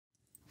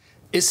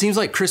It seems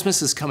like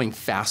Christmas is coming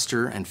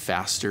faster and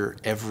faster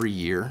every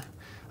year.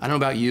 I don't know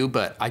about you,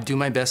 but I do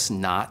my best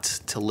not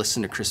to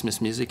listen to Christmas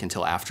music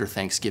until after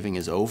Thanksgiving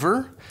is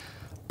over.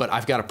 But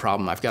I've got a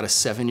problem. I've got a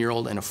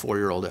 7-year-old and a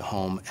 4-year-old at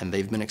home, and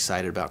they've been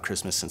excited about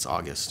Christmas since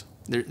August.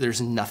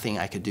 There's nothing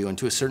I could do, and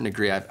to a certain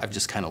degree, I've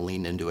just kind of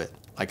leaned into it.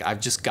 Like,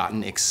 I've just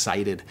gotten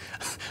excited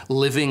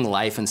living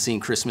life and seeing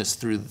Christmas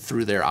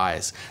through their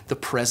eyes. The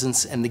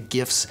presents and the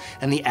gifts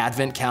and the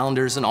advent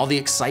calendars and all the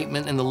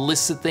excitement and the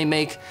lists that they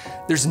make,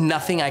 there's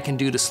nothing I can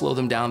do to slow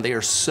them down. They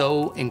are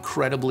so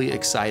incredibly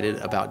excited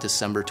about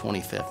December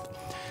 25th.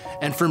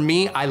 And for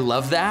me, I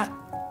love that.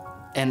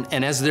 And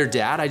as their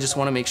dad, I just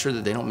want to make sure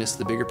that they don't miss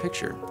the bigger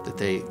picture, that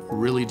they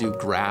really do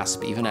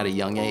grasp, even at a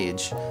young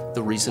age,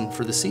 the reason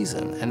for the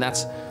season. And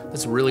that's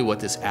really what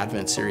this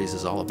Advent series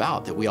is all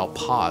about, that we all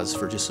pause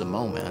for just a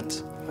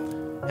moment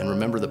and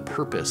remember the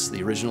purpose,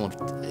 the original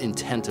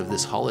intent of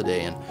this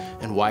holiday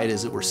and why it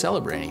is that we're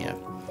celebrating it.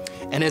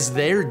 And as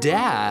their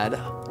dad,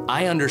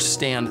 I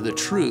understand the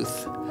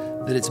truth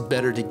that it's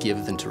better to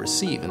give than to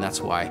receive. And that's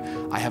why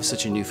I have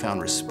such a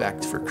newfound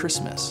respect for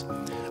Christmas.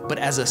 But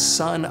as a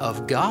son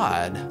of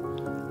God,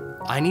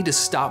 I need to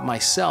stop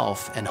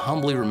myself and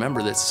humbly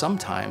remember that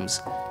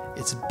sometimes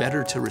it's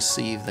better to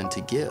receive than to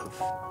give.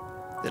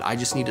 That I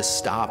just need to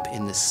stop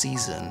in this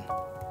season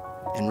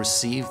and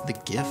receive the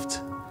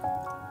gift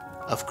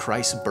of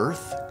Christ's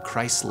birth,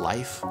 Christ's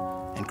life,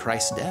 and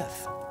Christ's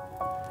death.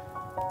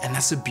 And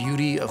that's the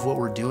beauty of what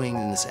we're doing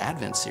in this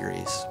Advent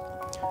series.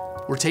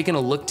 We're taking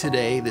a look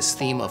today, this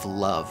theme of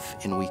love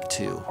in week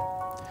 2.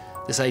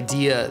 This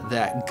idea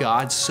that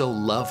God so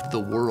loved the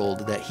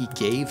world that he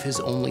gave his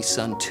only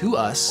son to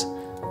us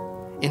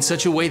in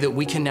such a way that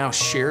we can now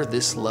share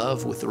this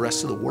love with the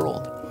rest of the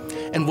world.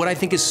 And what I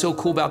think is so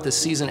cool about this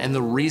season, and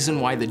the reason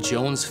why the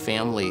Jones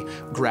family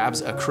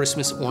grabs a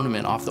Christmas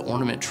ornament off the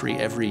ornament tree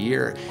every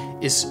year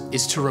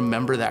is to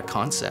remember that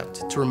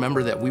concept, to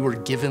remember that we were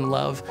given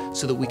love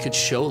so that we could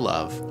show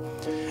love.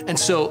 And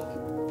so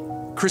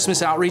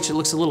Christmas outreach, it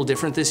looks a little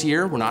different this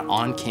year. We're not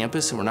on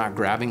campus and we're not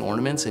grabbing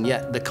ornaments, and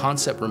yet the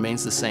concept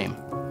remains the same.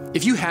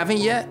 If you haven't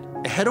yet,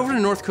 head over to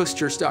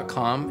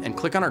northcoastchurch.com and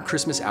click on our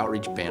Christmas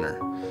outreach banner.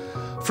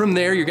 From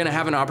there, you're gonna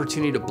have an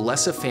opportunity to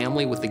bless a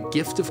family with the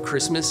gift of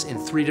Christmas in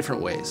 3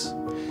 different ways.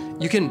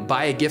 You can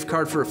buy a gift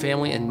card for a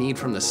family in need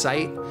from the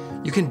site.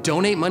 You can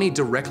donate money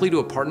directly to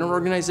a partner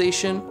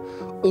organization,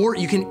 or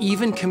you can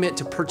even commit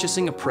to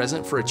purchasing a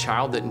present for a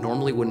child that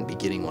normally wouldn't be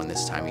getting one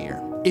this time of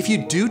year. If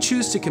you do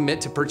choose to commit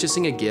to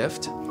purchasing a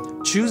gift,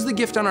 choose the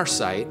gift on our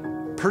site,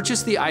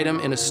 purchase the item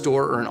in a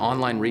store or an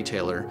online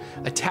retailer,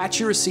 attach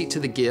your receipt to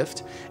the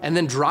gift, and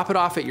then drop it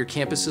off at your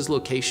campus's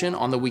location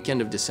on the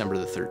weekend of December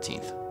the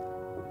 13th.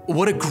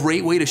 What a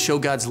great way to show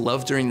God's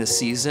love during the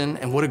season,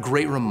 and what a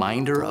great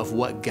reminder of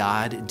what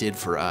God did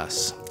for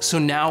us. So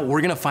now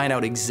we're gonna find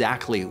out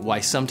exactly why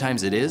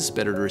sometimes it is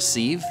better to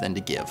receive than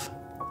to give.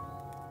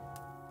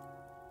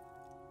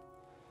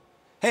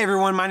 Hey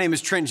everyone, my name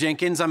is Trent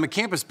Jenkins. I'm a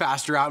campus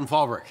pastor out in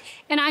Fallbrook.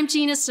 And I'm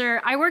Gina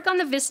Sir. I work on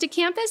the Vista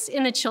campus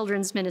in the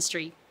children's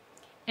ministry.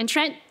 And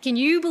Trent, can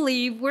you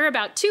believe we're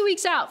about 2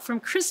 weeks out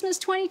from Christmas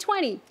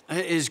 2020?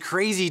 It is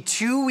crazy,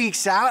 2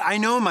 weeks out. I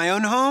know in my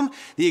own home,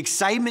 the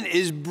excitement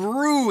is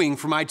brewing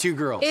for my 2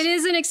 girls. It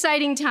is an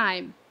exciting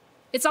time.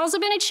 It's also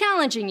been a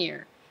challenging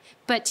year.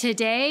 But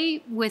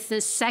today, with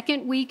the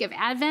second week of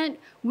Advent,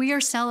 we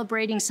are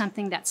celebrating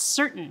something that's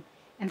certain,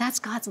 and that's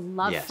God's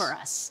love for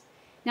us.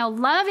 Now,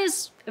 love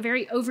is a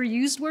very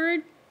overused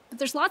word, but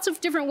there's lots of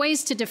different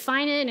ways to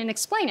define it and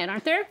explain it,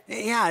 aren't there?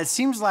 Yeah, it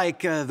seems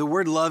like the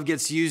word love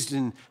gets used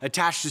and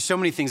attached to so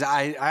many things.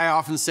 I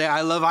often say,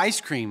 I love ice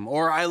cream,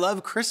 or I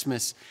love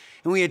Christmas,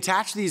 and we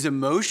attach these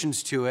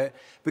emotions to it,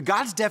 but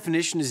God's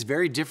definition is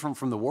very different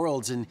from the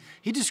world's, and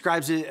he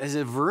describes it as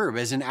a verb,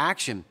 as an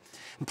action.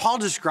 And Paul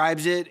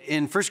describes it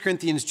in 1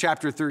 Corinthians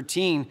chapter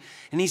 13,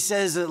 and he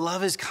says that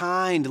love is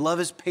kind, love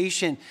is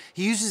patient.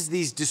 He uses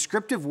these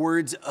descriptive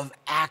words of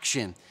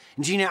action.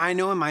 And Gina, I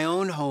know in my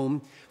own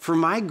home, for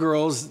my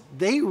girls,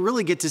 they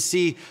really get to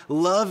see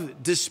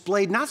love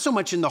displayed, not so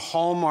much in the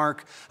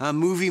Hallmark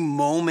movie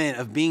moment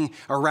of being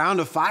around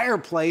a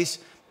fireplace,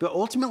 but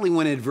ultimately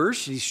when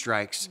adversity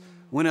strikes,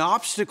 when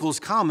obstacles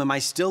come, am I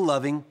still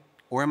loving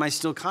or am I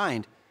still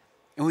kind?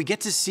 And we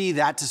get to see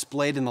that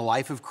displayed in the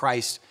life of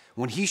Christ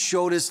when he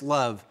showed us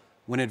love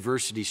when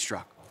adversity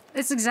struck.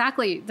 It's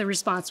exactly the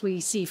response we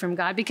see from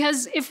God,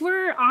 because if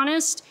we're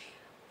honest,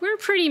 we're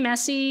pretty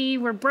messy,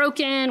 we're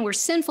broken, we're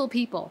sinful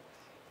people.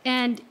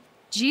 And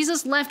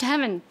Jesus left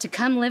heaven to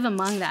come live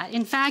among that.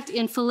 In fact,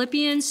 in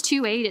Philippians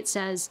 2:8, it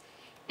says,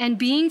 "And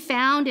being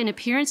found in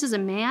appearance as a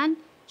man,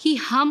 he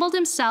humbled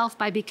himself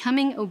by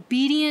becoming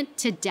obedient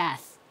to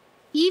death,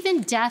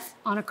 even death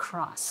on a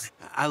cross."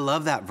 I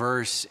love that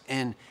verse,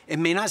 and it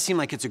may not seem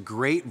like it's a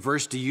great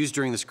verse to use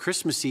during this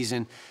Christmas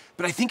season,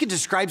 but I think it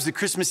describes the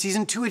Christmas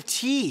season to a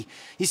T.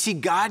 You see,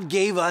 God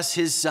gave us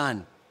his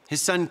son.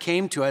 His son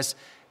came to us,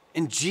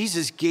 and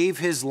Jesus gave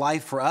his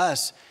life for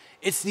us.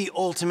 It's the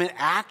ultimate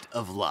act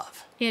of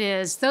love. It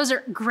is. Those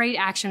are great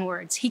action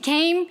words. He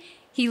came,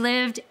 he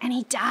lived, and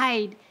he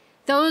died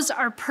Those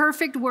are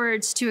perfect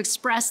words to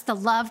express the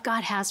love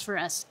God has for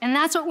us. And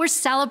that's what we're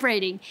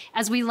celebrating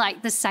as we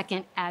light the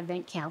second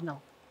Advent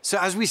candle. So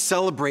as we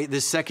celebrate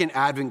this second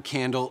Advent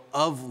candle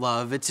of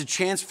love, it's a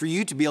chance for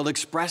you to be able to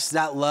express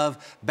that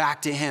love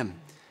back to him.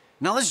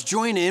 Now let's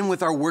join in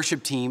with our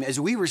worship team as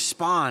we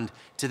respond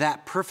to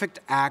that perfect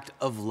act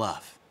of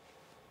love.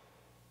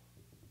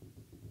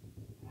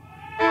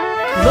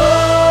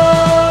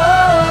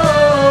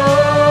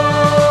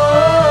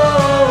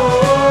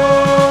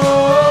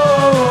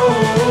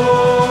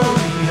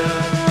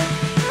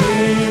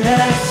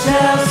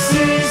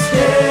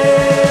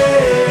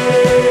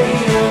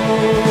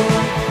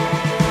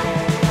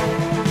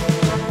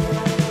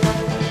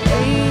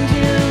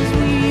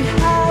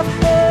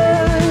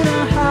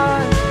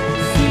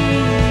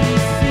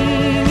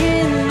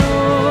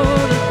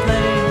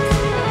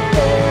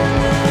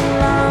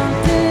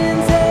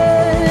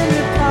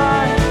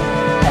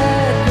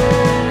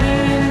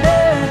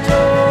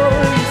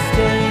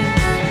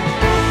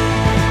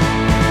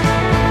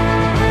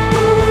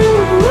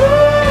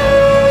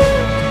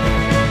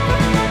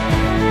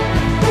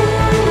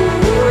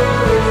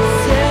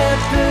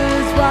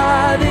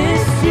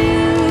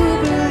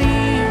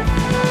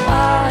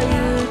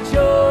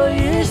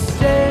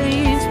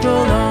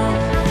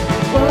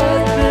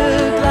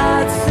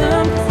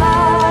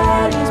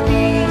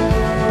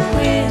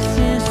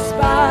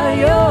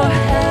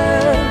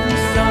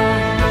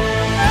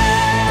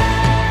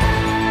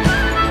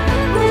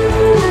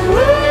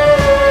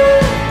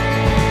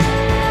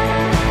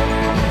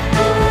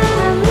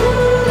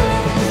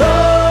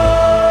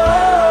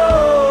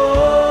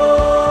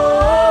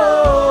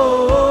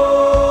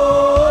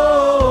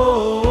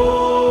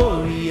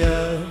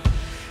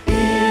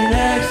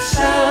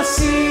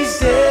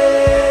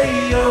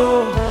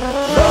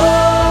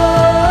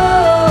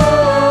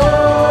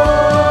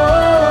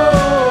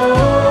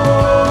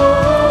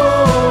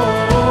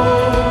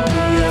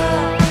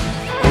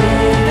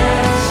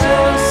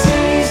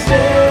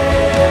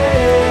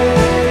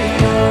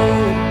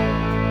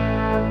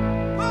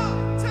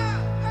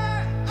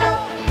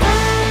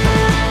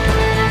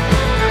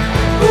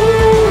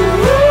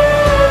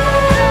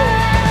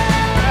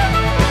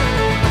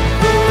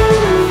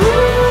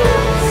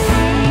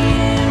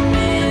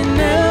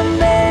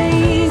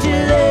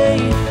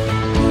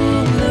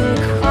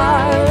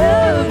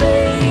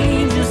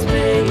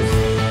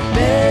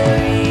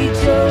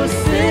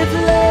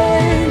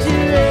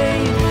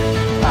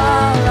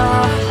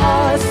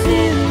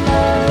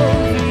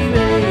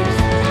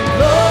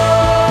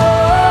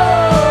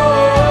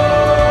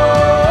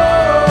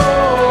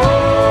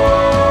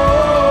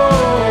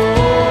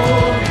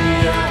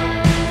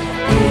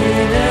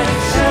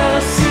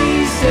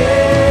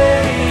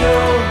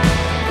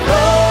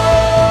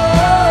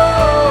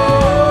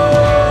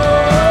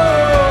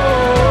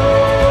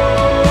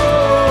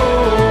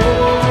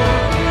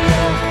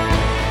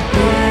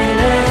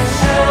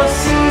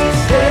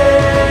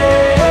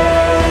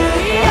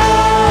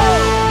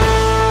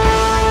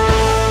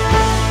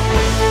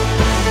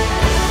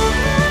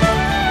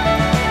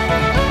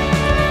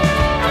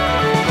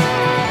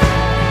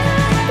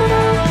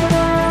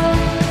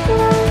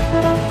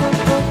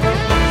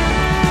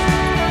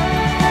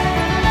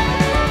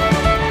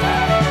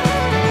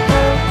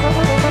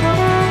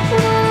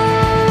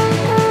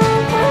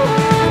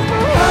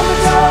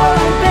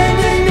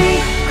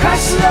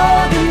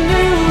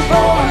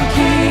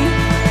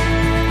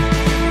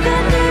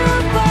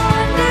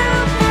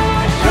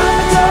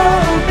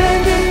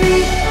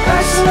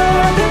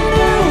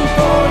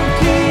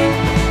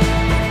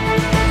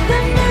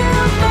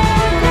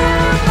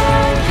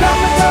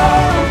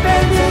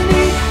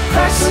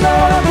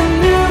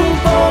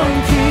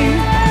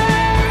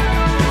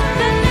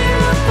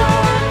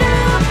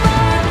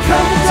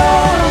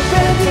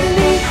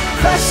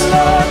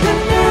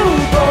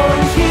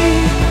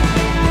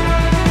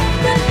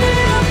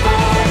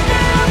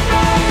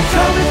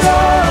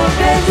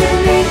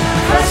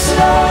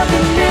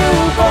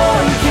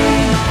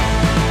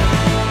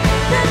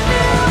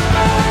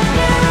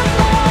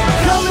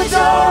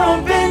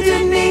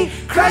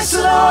 Christ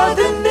the Lord,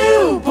 the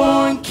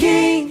newborn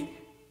King.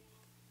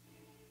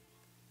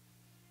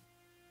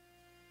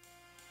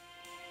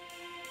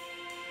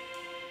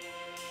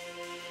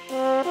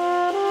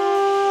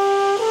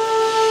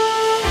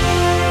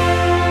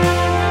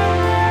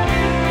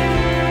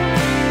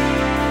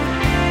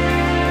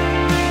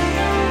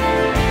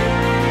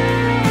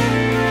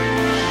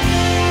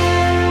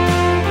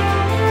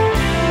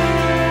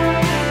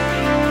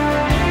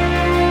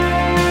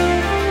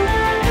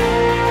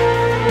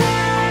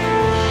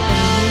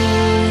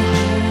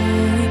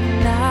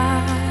 Night.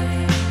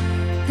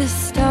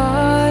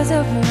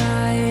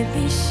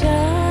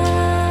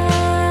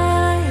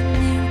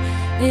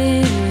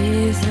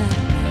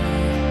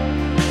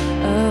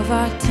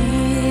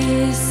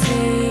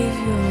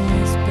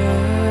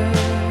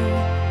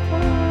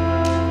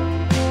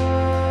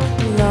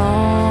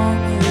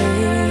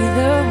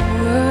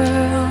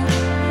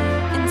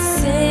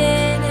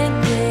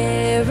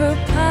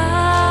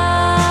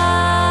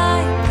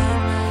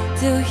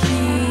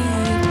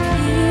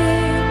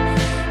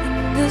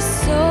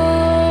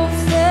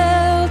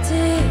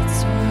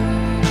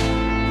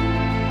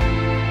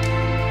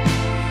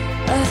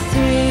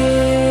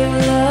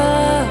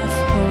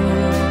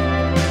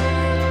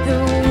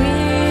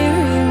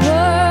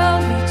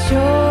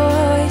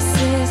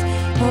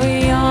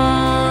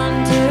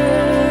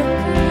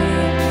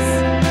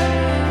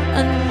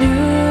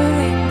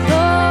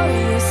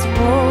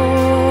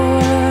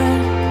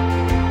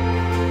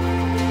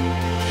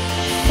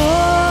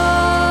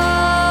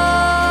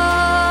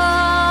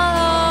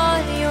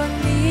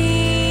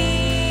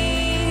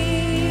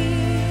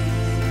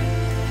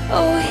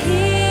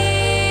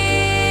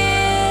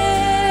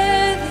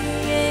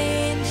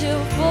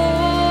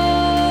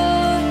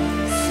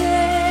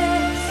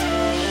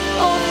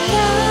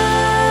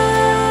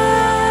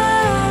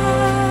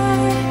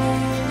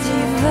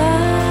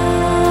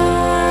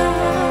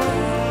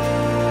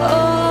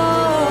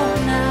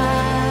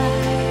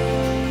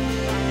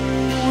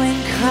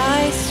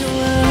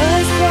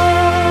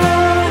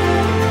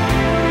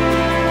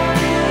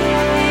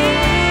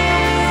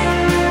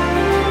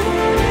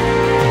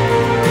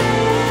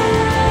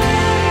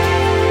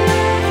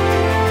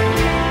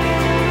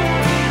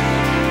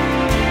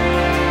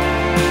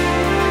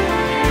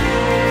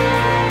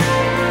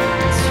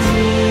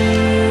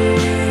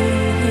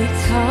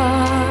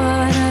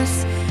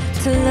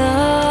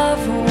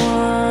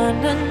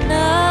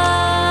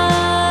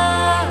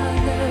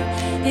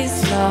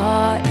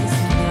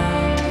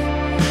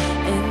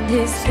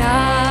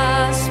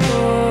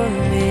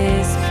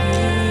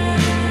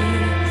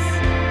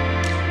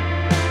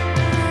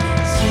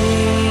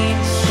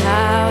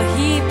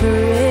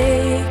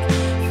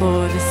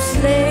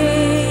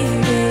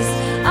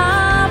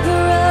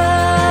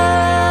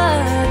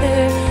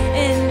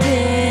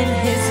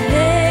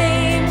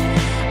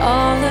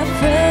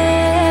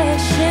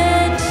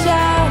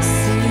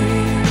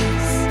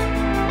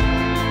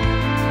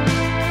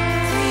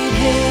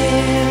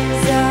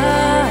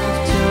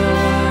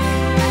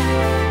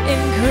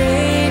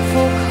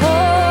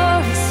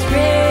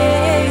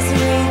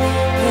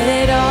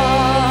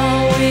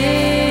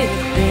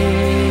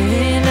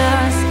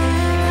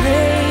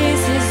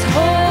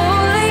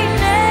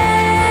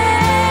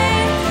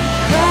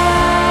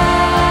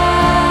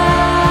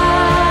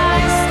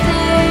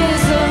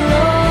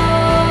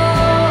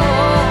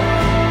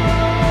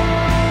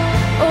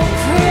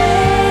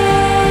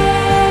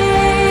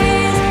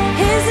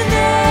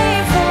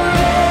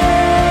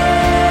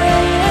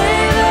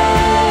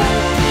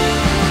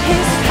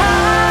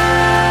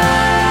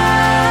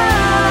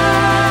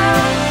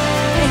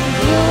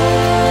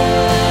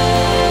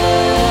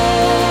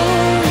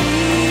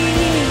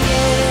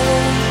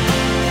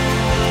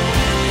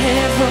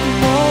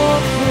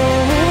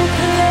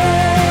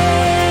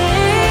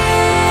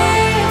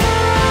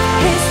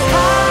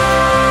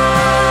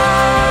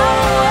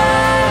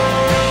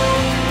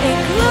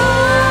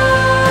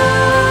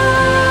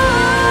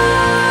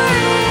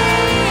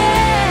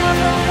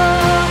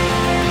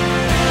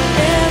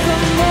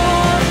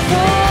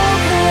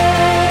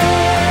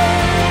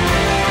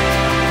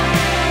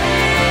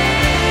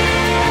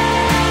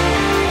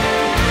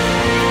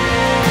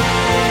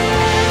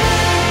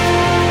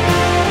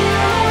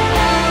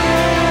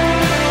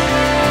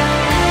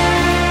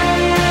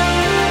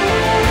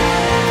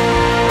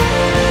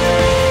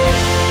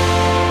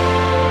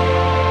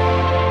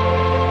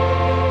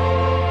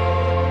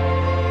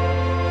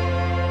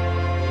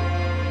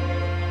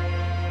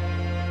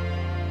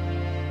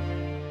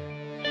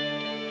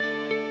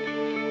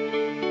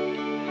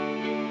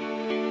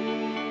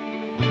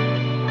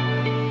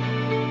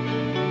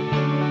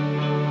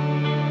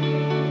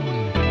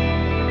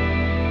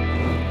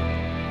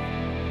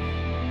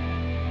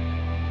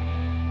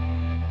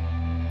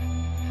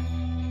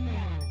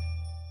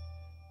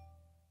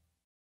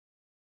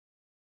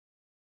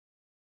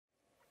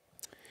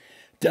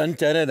 Dun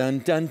dun dun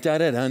dun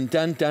dun dun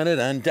dun dun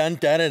dun dun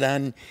dun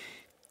dun.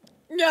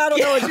 Yeah, I don't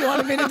know what you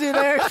wanted me to do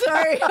there.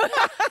 Sorry.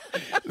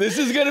 This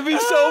is going to be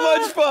so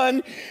much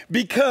fun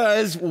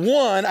because,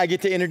 one, I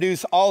get to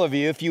introduce all of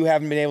you, if you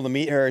haven't been able to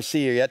meet her or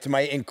see her yet, to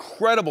my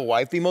incredible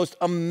wife, the most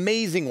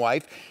amazing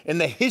wife in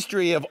the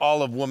history of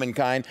all of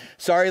womankind.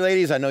 Sorry,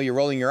 ladies, I know you're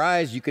rolling your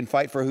eyes. You can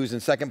fight for who's in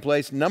second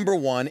place. Number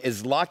one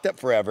is locked up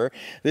forever.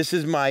 This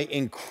is my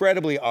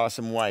incredibly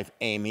awesome wife,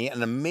 Amy,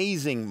 an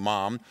amazing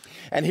mom.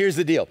 And here's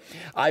the deal.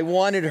 I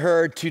wanted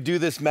her to do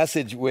this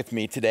message with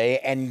me today,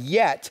 and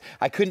yet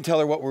I couldn't tell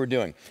her what we were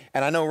doing.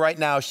 And I know right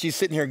now she's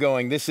sitting here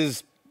going, this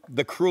is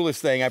the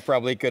cruelest thing I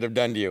probably could have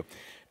done to you.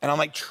 And I'm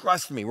like,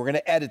 trust me, we're going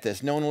to edit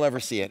this. No one will ever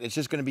see it. It's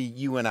just going to be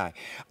you and I.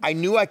 I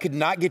knew I could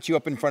not get you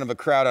up in front of a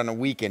crowd on a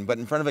weekend, but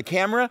in front of a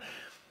camera,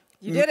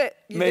 You did it.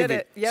 You maybe. did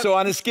it. Yep. So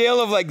on a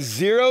scale of like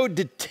 0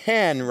 to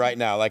 10 right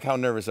now, like how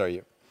nervous are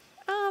you?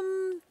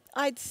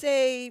 I'd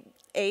say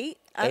 8.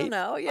 I don't 8?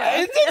 know.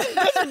 Yeah.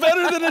 That's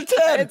better than a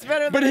 10. It's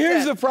better than But a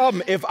here's 10. the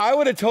problem. If I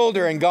would have told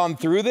her and gone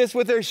through this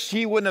with her,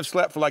 she wouldn't have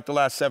slept for like the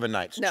last 7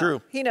 nights. No,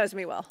 True. he knows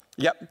me well.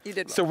 Yep. You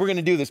did well. So we're going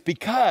to do this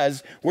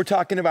because we're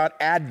talking about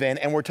Advent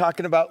and we're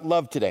talking about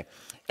love today.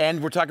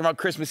 And we're talking about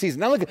Christmas season.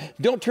 Now look,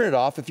 don't turn it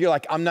off if you're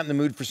like, I'm not in the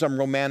mood for some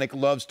romantic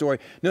love story.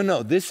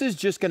 No, this is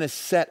just going to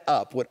set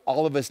up what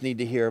all of us need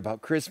to hear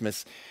about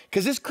Christmas.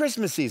 Because it's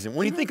Christmas season.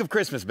 When you think of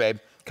Christmas, babe,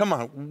 come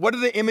on. What are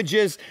the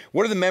images,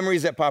 what are the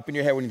memories that pop in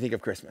your head when you think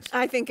of Christmas?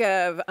 I think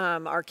of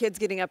our kids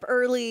getting up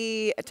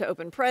early to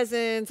open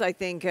presents. I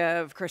think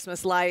of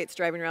Christmas lights,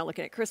 driving around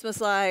looking at Christmas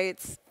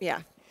lights.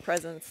 Yeah,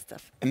 presents,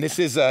 stuff. And this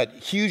is a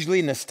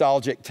hugely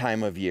nostalgic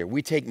time of year.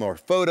 We take more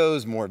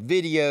photos, more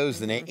videos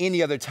than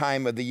any other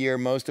time of the year,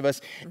 most of us.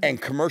 And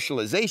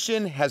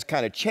commercialization has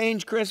kind of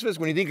changed Christmas.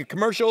 When you think of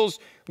commercials,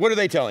 what are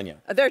they telling you?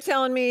 They're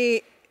telling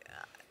me,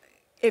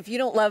 if you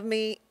don't love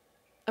me,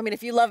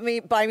 if you love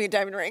me, buy me a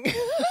diamond ring.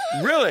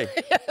 Really?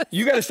 Yes.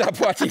 You got to stop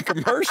watching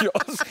commercials.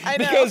 I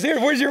know. Because here,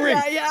 where's your ring?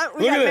 Yeah,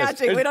 we Look got at this.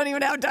 matching. We don't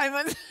even have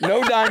diamonds.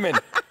 No diamond.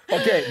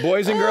 Okay,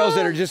 boys and girls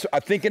that are just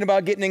thinking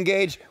about getting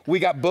engaged, we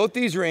got both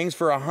these rings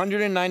for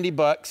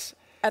 $190.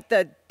 At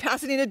the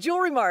Pasadena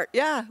Jewelry Mart.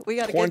 Yeah, we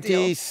got a good deal.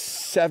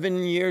 27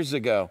 years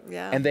ago.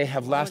 Yeah, And they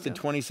have a while lasted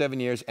ago. 27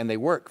 years and they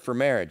work for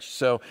marriage.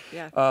 So,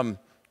 Yeah.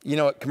 you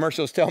know what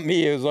commercials tell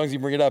me, as long as you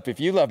bring it up, if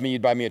you love me,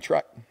 you'd buy me a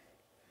truck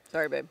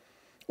Sorry, babe.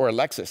 or a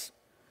Lexus.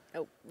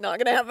 Nope, not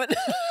gonna happen.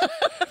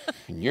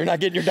 And you're not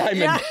getting your diamond,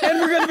 Yeah. and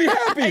we're going to be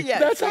happy. Yes.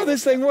 That's how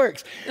this thing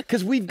works.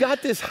 Because we've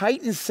got this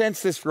heightened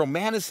sense, this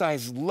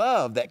romanticized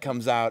love that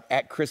comes out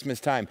at Christmas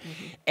time.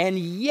 And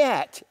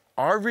yet,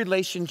 our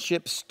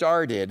relationship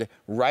started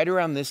right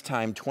around this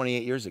time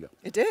 28 years ago.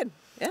 It did,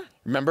 yeah.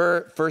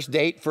 Remember, first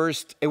date,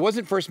 it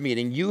wasn't first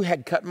meeting. You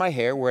had cut my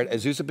hair. We're at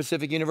Azusa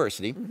Pacific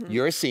University.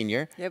 You're a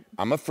senior. Yep.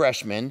 I'm a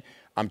freshman.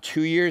 I'm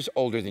 2 years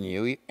older than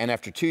you. And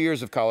after 2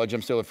 years of college,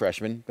 I'm still a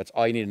freshman. That's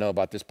all you need to know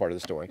about this part of the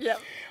story. Yep.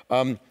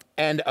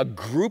 And a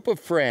group of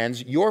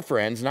friends, your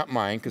friends, not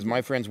mine, because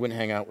my friends wouldn't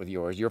hang out with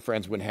yours. Your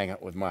friends wouldn't hang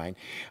out with mine.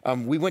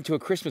 We went to a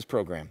Christmas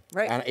program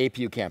on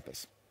APU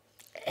campus.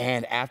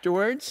 And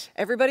afterwards,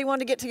 Everybody wanted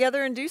to get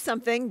together and do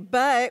something,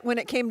 but when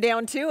it came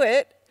down to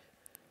it,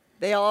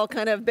 they all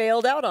kind of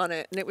bailed out on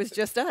it, and it was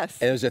just us.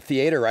 there was a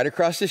theater right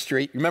across the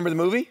street. Remember the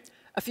movie?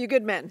 A Few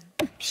Good Men.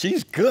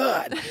 She's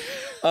good.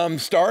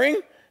 Starring?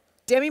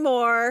 Demi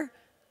Moore,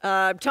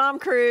 Tom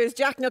Cruise,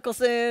 Jack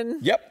Nicholson.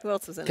 Yep. Who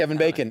else was in it? Kevin I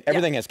don't know. Bacon.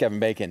 Everything has Kevin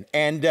Bacon.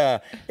 And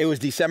it was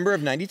December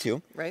of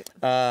 92. Right.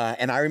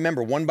 And I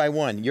remember one by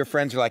one, your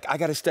friends are like, I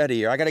got to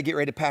study, or I got to get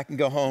ready to pack and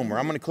go home, or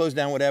I'm going to close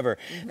down whatever.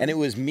 And it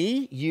was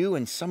me, you,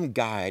 and some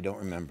guy I don't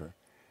remember.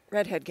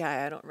 Redhead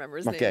guy, I don't remember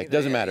his name. Okay, either.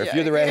 doesn't matter. If Yeah.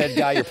 you're the redhead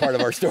guy, you're part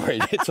of our story.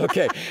 It's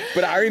okay.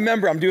 But I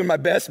remember I'm doing my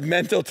best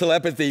mental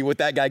telepathy with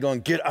that guy going,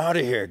 get out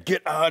of here,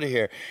 get out of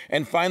here.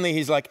 And finally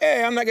he's like,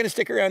 hey, I'm not going to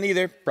stick around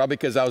either. Probably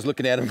because I was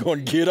looking at him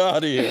going, get out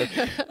of here.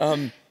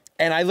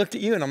 And I looked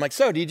at you and I'm like,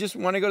 so do you just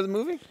want to go to the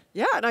movie?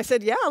 Yeah, and I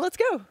said, yeah, let's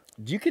go.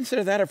 Do you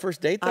consider that our first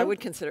date, though? I would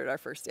consider it our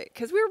first date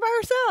because we were by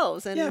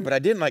ourselves. And Yeah, but I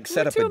didn't like we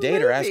set went up to a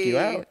date or ask you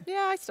movie. out.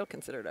 Yeah, I still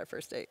consider it our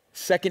first date.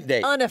 Second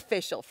date.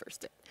 Unofficial first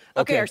date.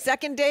 Okay, Okay. our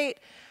second date.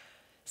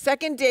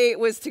 Second date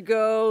was to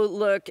go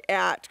look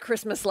at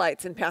Christmas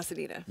lights in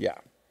Pasadena. Yeah.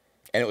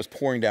 And it was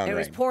pouring down It rain.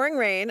 was pouring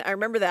rain. I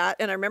remember that.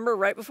 And I remember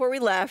right before we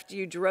left,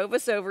 you drove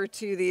us over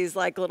to these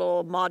like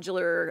little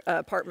modular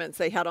apartments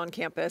they had on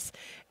campus.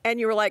 And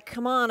you were like,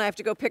 come on, I have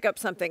to go pick up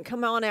something.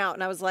 Come on out.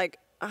 And I was like,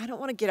 I don't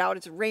want to get out.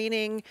 It's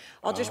raining.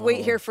 I'll just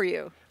wait here for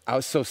you.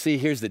 So see,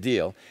 here's the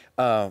deal.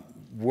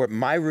 Where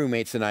my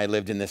roommates and I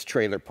lived in this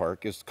trailer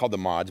park. It's called the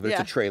Mods, but Yeah.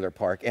 it's a trailer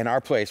park. And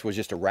our place was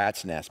just a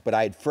rat's nest. But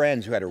I had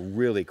friends who had a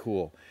really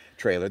cool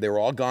trailer. They were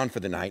all gone for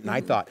the night. And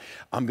I thought,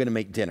 I'm going to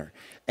make dinner.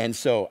 And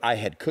so I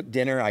had cooked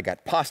dinner. I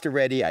got pasta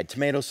ready. I had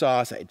tomato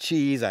sauce. I had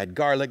cheese. I had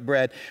garlic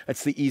bread.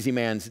 That's the easy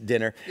man's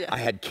dinner. Yeah. I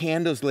had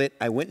candles lit.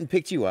 I went and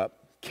picked you up,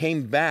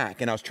 came back,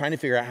 and I was trying to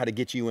figure out how to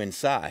get you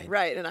inside.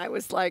 Right. And I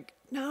was like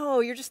no,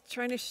 you're just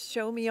trying to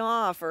show me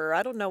off, or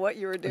I don't know what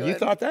you were doing. You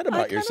thought that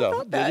about I yourself,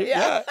 thought that, did you?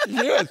 yeah.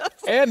 Yes.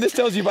 And this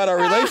tells you about our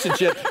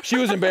relationship. She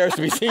was embarrassed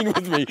to be seen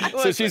with me.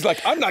 So she's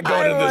like, I'm not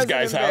going to this wasn't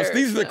guy's house.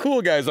 These are the embarrassed.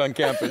 cool guys on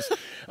campus.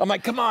 I'm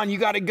like, come on, you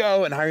got to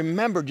go. And I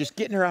remember just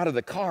getting her out of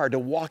the car to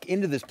walk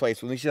into this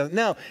place with me. She's like,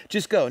 no,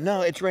 just go.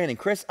 No, it's raining.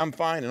 Chris, I'm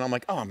fine. And I'm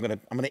like, oh, I'm gonna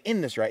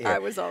end this right here. I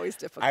was always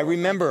difficult. I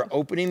remember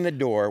opening the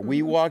door.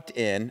 We walked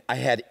in. I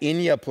had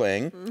Inya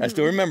playing. I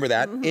still remember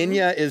that.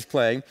 Inya is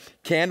playing.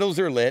 Candles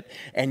are lit.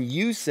 And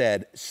you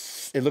said,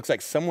 it looks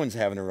like someone's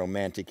having a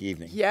romantic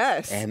evening.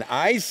 Yes. And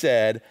I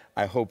said,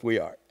 I hope we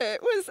are.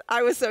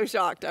 I was so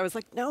shocked. I was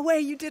like, no way,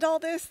 you did all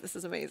this? This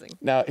is amazing.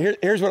 Now,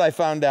 here's what I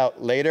found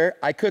out later.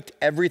 I cooked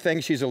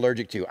everything she's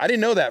allergic to. I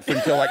didn't know that for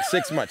until like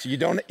 6 months. You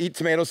don't eat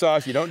tomato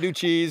sauce. You don't do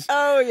cheese.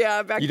 Oh,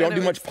 yeah. You don't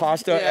do much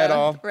pasta at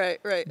all. Right,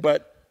 right.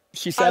 But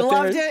she sat I there.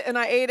 loved it, and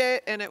I ate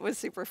it, and it was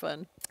super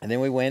fun. And then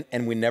we went,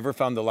 and we never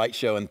found the light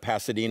show in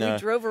Pasadena. We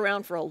drove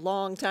around for a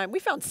long time. We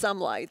found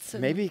some lights.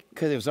 and- Maybe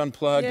because it was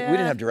unplugged. We didn't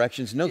Yeah. have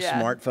directions, no Yeah.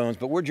 smartphones,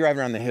 but we're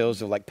driving around the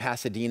hills of like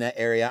Pasadena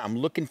area. I'm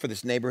looking for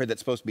this neighborhood that's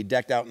supposed to be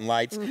decked out in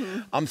lights.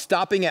 I'm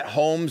stopping at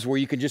homes where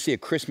you can just see a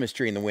Christmas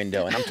tree in the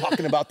window, and I'm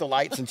talking about the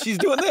lights, and she's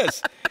doing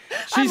this.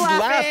 She's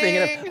laughing,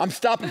 and I'm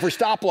stopping for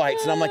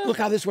stoplights, and I'm like, look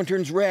how this one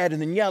turns red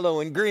and then yellow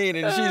and green,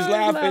 and she's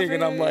laughing,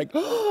 and I'm like,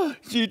 oh,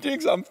 she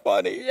thinks I'm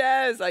funny.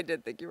 Yes, I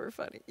did think you were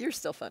funny. You're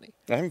still funny.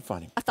 I'm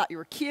funny. I thought you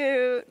were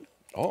cute.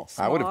 Oh,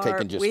 I would have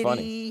taken smart, just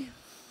funny. witty,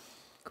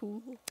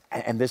 Cool.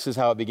 And this is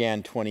how it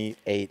began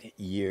 28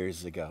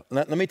 years ago.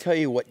 Let me tell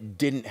you what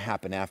didn't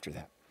happen after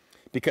that.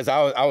 Because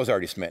I was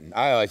already smitten.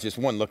 I was just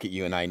one look at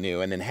you and I knew.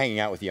 And then hanging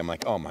out with you, I'm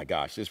like, oh my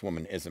gosh, this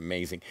woman is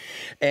amazing.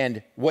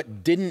 And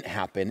what didn't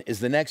happen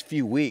is the next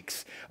few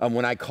weeks,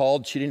 when I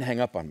called, she didn't hang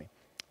up on me.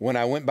 When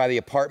I went by the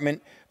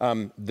apartment,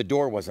 the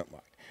door wasn't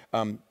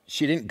locked.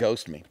 She didn't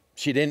ghost me.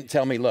 She didn't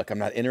tell me, look, I'm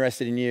not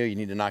interested in you. You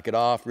need to knock it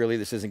off. Really,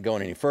 this isn't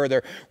going any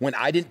further. When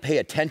I didn't pay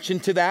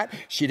attention to that,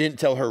 she didn't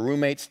tell her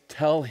roommates,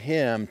 tell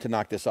him to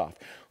knock this off.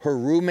 Her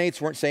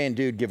roommates weren't saying,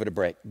 dude, give it a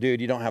break.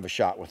 Dude, you don't have a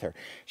shot with her.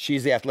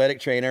 She's the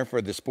athletic trainer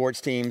for the sports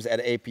teams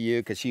at APU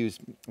because she was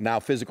now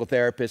a physical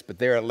therapist, but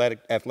they're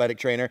athletic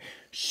trainer.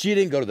 She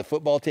didn't go to the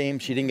football team.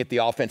 She didn't get the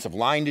offensive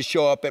line to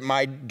show up at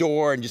my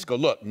door and just go,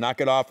 look,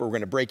 knock it off or we're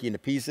going to break you into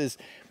pieces.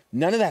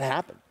 None of that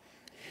happened.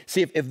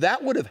 See, if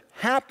that would have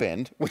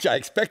happened, which I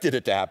expected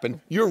it to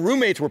happen, your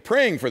roommates were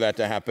praying for that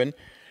to happen.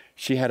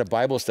 She had a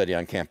Bible study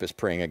on campus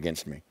praying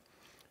against me.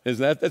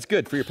 That's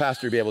good for your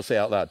pastor to be able to say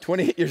out loud.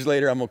 28 years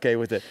later, I'm okay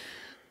with it.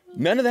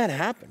 None of that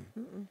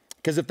happened.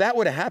 Because if that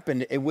would have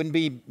happened, it wouldn't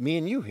be me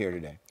and you here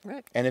today.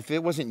 Right. And if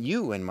it wasn't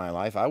you in my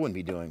life, I wouldn't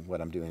be doing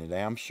what I'm doing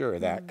today. I'm sure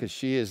of that because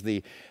she is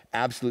the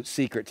absolute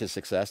secret to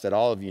success that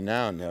all of you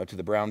now know, to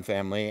the Brown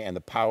family and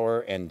the power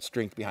and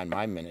strength behind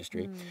my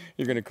ministry.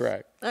 You're going to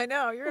cry. I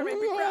know. You're going to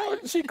make me cry.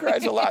 She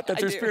cries a lot.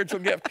 That's I her do. spiritual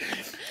gift.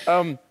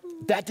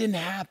 That didn't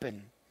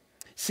happen.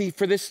 See,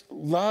 for this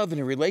love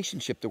and a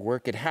relationship to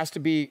work, it has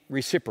to be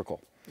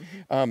reciprocal.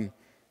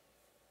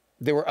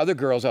 There were other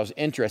girls I was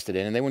interested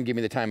in, and they wouldn't give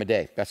me the time of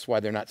day. That's why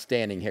they're not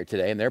standing here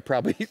today, and they're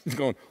probably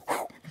going,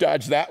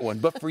 dodge that one.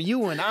 But for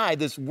you and I,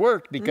 this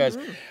worked because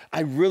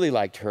I really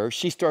liked her.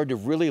 She started to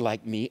really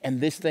like me,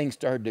 and this thing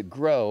started to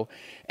grow.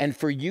 And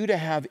for you to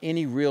have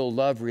any real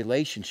love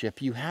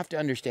relationship, you have to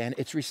understand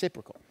it's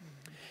reciprocal.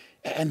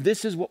 And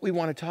this is what we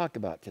want to talk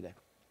about today.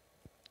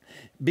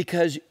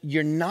 Because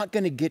you're not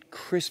going to get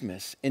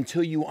Christmas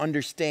until you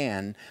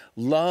understand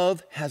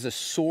love has a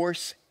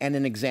source and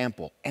an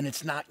example, and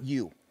it's not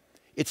you.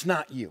 It's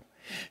not you.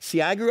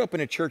 See, I grew up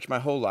in a church my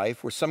whole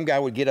life where some guy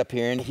would get up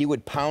here and he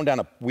would pound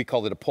on we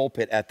called it a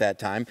pulpit at that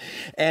time,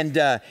 and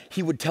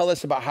he would tell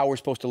us about how we're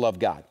supposed to love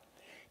God.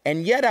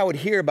 And yet I would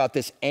hear about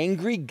this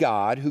angry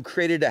God who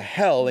created a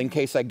hell in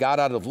case I got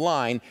out of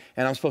line,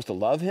 and I'm supposed to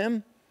love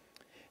him?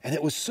 And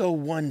it was so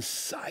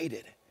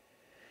one-sided.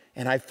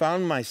 And I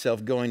found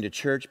myself going to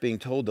church being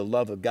told the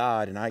love of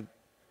God, and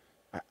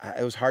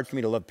it was hard for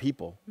me to love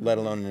people, let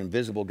alone an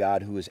invisible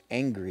God who was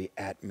angry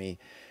at me.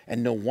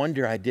 And no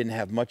wonder I didn't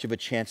have much of a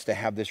chance to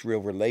have this real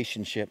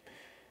relationship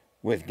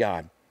with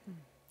God.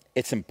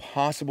 It's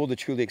impossible to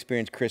truly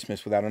experience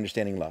Christmas without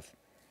understanding love.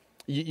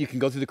 You can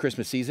go through the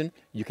Christmas season,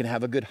 you can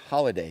have a good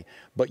holiday,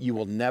 but you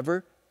will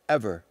never,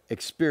 ever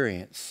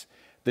experience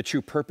the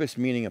true purpose,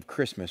 meaning of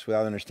Christmas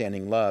without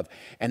understanding love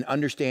and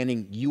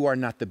understanding you are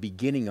not the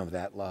beginning of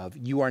that love,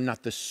 you are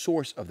not the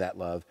source of that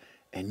love,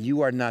 and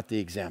you are not the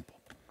example.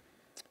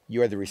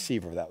 You are the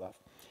receiver of that love.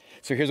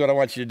 So here's what I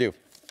want you to do.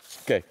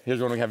 Okay, here's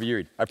what we have you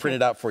read. I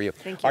printed out for you.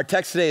 Thank you. Our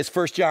text today is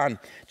 1 John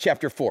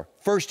chapter 4.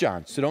 1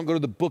 John. So don't go to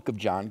the book of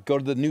John. Go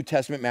to the New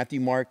Testament, Matthew,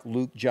 Mark,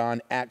 Luke,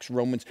 John, Acts,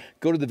 Romans.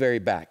 Go to the very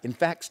back. In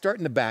fact, start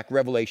in the back,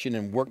 Revelation,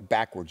 and work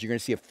backwards. You're going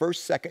to see a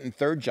 1st, 2nd, and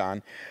 3rd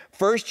John.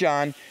 1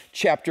 John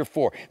chapter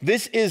 4.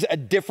 This is a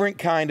different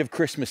kind of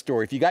Christmas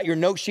story. If you got your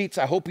note sheets,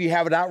 I hope you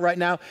have it out right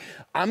now.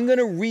 I'm going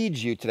to read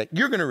you today.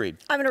 You're going to read.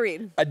 I'm going to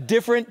read. A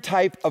different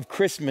type of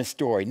Christmas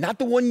story. Not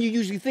the one you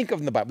usually think of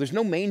in the Bible. There's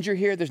no manger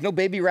here. There's no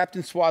baby wrapped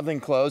in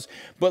swaddling clothes.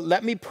 But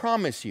let me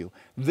promise you,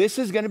 this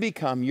is going to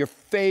become your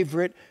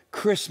favorite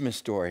Christmas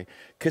story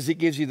because it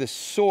gives you the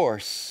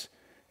source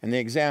and the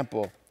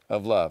example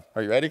of love.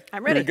 Are you ready?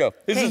 I'm ready. Here we go.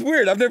 This Okay. is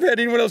weird. I've never had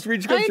anyone else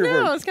read I scripture for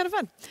know, me. it's kind of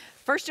fun.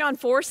 1 John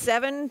 4,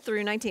 7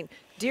 through 19.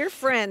 Dear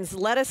friends,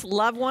 let us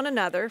love one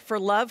another, for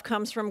love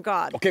comes from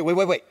God. Okay,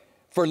 wait.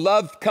 For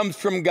love comes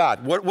from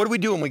God. What do we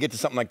do when we get to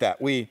something like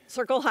that? We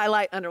Circle,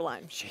 highlight,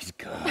 underline. She's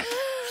good.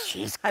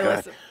 She's I good.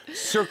 listen.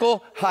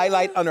 Circle,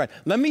 highlight, underline.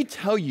 Let me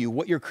tell you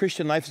what your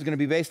Christian life is going to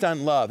be based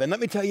on: love. And let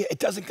me tell you, it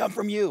doesn't come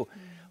from you.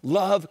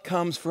 Love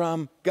comes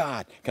from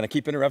God. Can I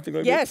keep interrupting?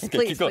 Yes, Okay,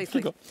 please, keep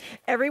please. going.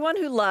 Everyone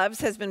who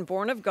loves has been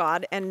born of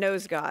God and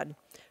knows God.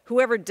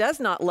 Whoever does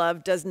not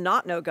love does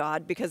not know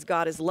God, because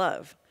God is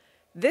love.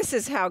 This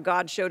is how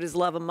God showed his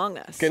love among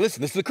us. Okay,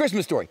 listen, this is the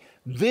Christmas story.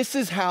 This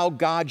is how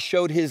God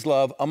showed his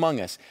love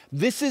among us.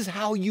 This is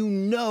how you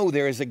know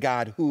there is a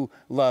God who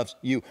loves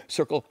you.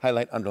 Circle,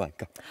 highlight, underline.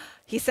 Go.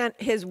 He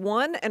sent his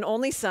one and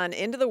only Son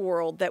into the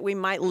world that we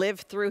might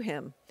live through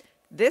him.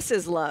 This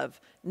is love,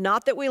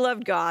 not that we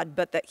loved God,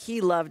 but that he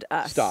loved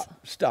us.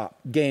 Stop.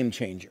 Game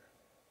changer.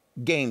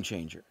 Game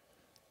changer.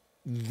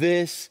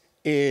 This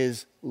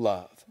is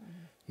love.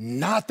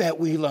 Not that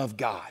we love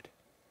God,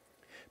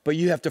 but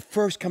you have to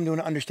first come to an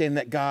understanding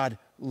that God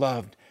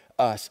loved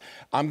us.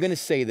 I'm going to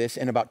say this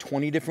in about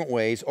 20 different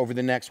ways over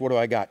the next,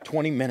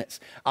 20 minutes.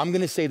 I'm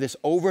going to say this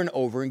over and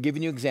over and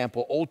giving you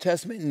example, Old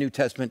Testament and New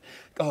Testament.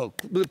 Oh,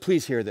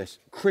 please hear this.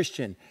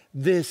 Christian,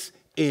 this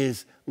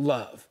is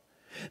love.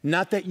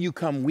 Not that you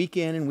come week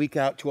in and week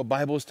out to a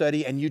Bible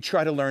study and you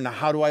try to learn,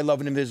 how do I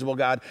love an invisible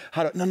God?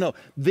 No.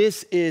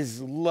 This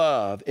is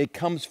love. It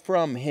comes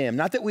from him.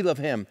 Not that we love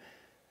him,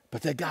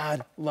 but that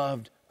God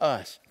loved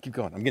us. Keep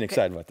going. I'm getting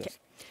excited about this.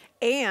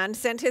 And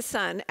sent his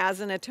Son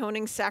as an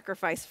atoning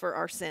sacrifice for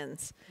our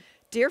sins.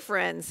 Dear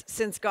friends,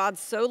 since God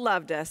so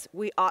loved us,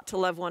 we ought to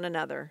love one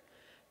another.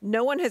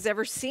 No one has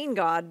ever seen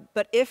God,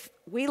 but if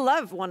we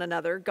love one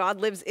another,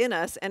 God lives in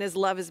us and his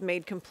love is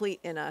made complete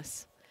in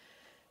us.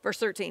 Verse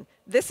 13,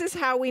 this is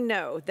how we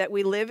know that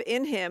we live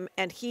in him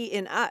and he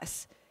in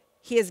us.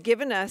 He has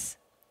given us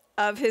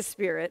of his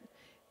Spirit,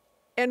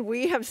 and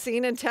we have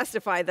seen and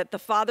testify that the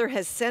Father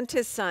has sent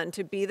his Son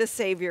to be the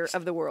Savior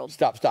of the world.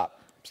 Stop.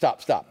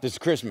 This is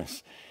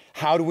Christmas.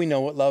 How do we know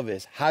what love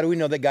is? How do we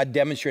know that God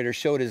demonstrated or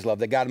showed his love,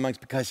 that God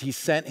amongst? Because he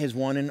sent his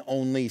one and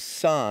only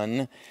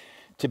Son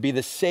to be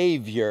the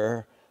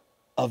Savior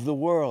of the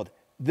world.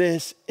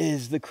 This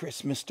is the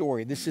Christmas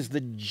story. This is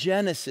the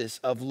genesis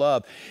of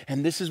love.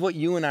 And this is what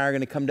you and I are going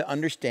to come to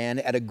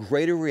understand at a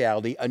greater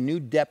reality, a new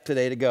depth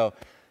today to go,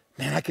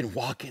 man, I can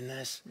walk in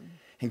this.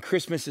 And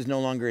Christmas is no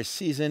longer a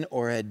season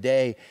or a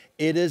day.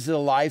 It is a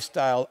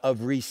lifestyle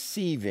of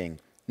receiving,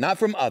 not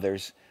from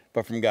others,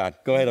 but from God.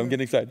 Go ahead, I'm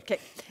getting excited. Okay.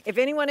 If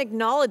anyone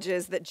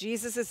acknowledges that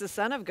Jesus is the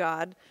Son of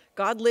God,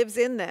 God lives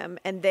in them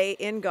and they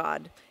in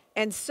God.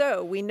 And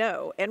so we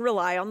know and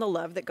rely on the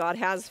love that God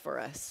has for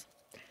us.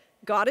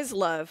 God is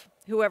love.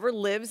 Whoever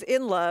lives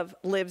in love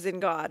lives in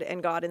God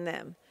and God in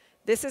them.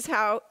 This is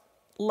how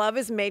love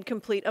is made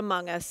complete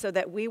among us, so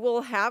that we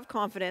will have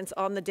confidence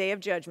on the day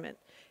of judgment.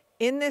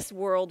 In this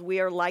world,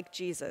 we are like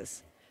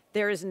Jesus.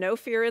 There is no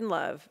fear in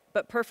love,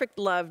 but perfect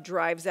love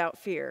drives out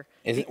fear.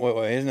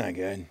 Isn't that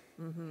good?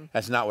 Mm-hmm.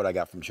 That's not what I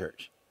got from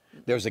church.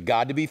 There's a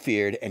God to be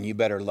feared, and you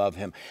better love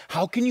him.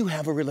 How can you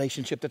have a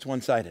relationship that's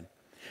one-sided?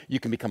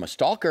 You can become a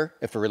stalker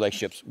if a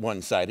relationship's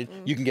one-sided.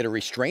 You can get a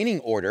restraining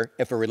order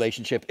if a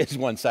relationship is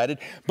one-sided.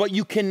 But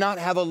you cannot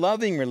have a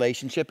loving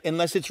relationship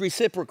unless it's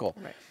reciprocal.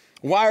 Right.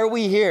 Why are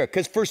we here?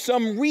 Because for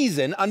some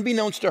reason,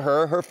 unbeknownst to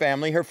her, her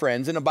family, her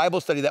friends, in a Bible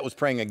study that was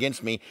praying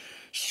against me,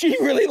 she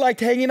really liked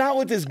hanging out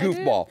with this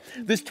goofball.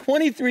 This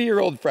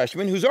 23-year-old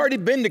freshman who's already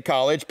been to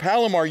college,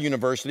 Palomar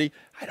University.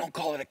 I don't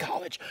call it a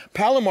college.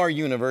 Palomar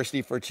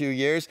University for 2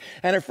 years.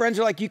 And her friends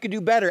are like, you could do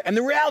better. And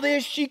the reality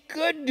is she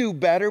could do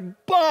better,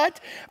 but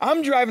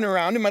I'm driving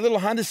around in my little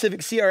Honda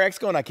Civic CRX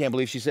going, I can't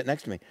believe she's sitting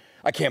next to me.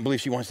 I can't believe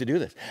she wants to do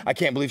this. I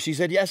can't believe she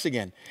said yes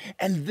again.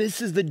 And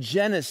this is the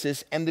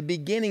genesis and the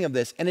beginning of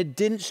this. And it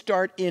didn't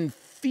start in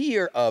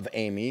fear of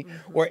Amy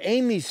or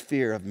Amy's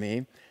fear of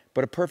me,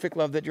 but a perfect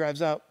love that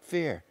drives out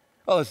fear.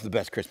 Oh, this is the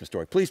best Christmas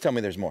story. Please tell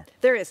me there's more.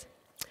 There is.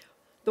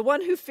 The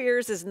one who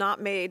fears is not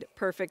made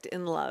perfect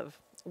in love.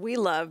 We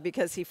love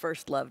because he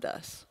first loved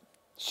us.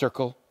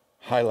 Circle,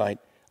 highlight,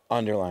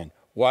 underline.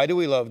 Why do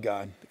we love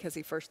God? Because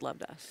he first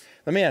loved us.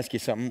 Let me ask you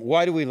something.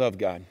 Why do we love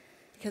God?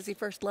 Because he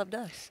first loved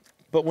us.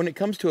 But when it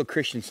comes to a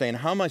Christian saying,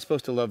 how am I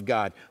supposed to love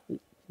God?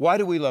 Why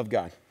do we love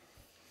God?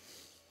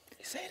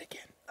 Say it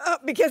again.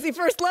 Because he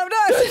first loved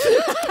us.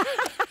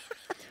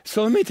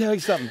 So let me tell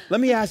you something.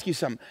 Let me ask you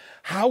something.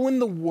 How in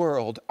the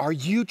world are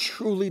you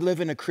truly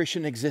living a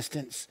Christian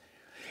existence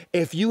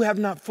if you have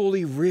not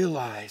fully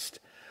realized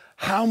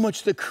how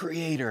much the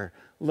Creator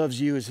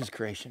loves you as his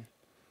creation?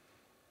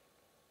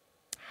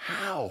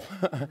 How?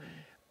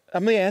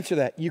 I'm going to answer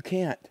that. You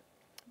can't.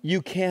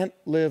 You can't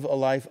live a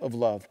life of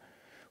love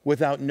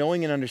without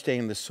knowing and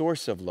understanding the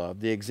source of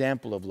love, the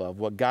example of love,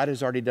 what God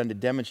has already done to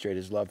demonstrate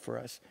his love for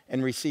us,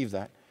 and receive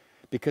that.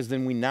 Because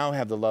then we now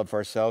have the love for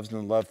ourselves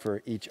and the love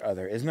for each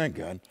other. Isn't that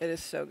good? It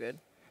is so good.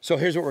 So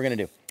here's what we're going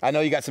to do. I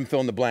know you got some fill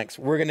in the blanks.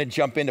 We're going to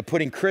jump into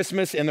putting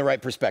Christmas in the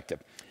right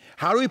perspective.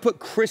 How do we put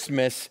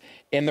Christmas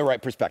in the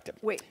right perspective?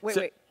 Wait.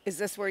 Is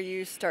this where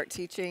you start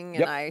teaching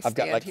Yep, and I I've stand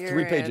got like here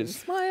 3 and pages.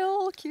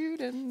 smile cute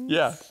and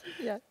Yeah.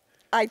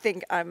 I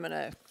think I'm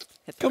gonna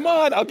hit the Come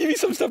on, I'll give you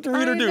some stuff to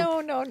read or do.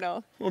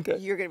 No. Okay.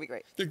 You're gonna be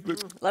great. Look.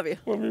 Love you.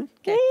 Love you.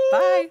 Okay.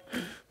 Bye.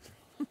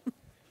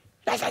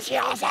 That's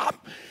awesome.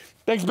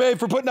 Thanks, babe,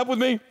 for putting up with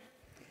me.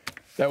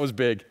 That was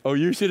big. Oh,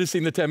 you should have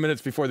seen the 10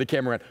 minutes before the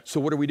camera ran. So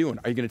what are we doing?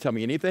 Are you going to tell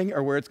me anything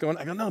or where it's going?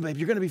 I go, no, babe,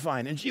 you're going to be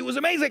fine. And she was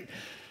amazing.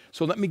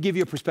 So let me give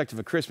you a perspective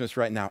of Christmas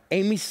right now.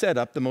 Amy set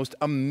up the most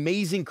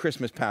amazing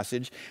Christmas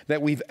passage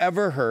that we've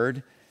ever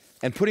heard.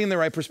 And putting in the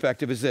right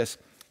perspective is this.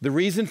 The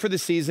reason for the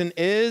season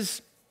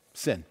is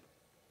sin.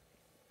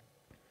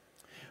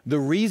 The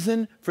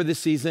reason for the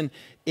season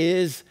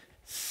is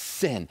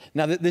sin.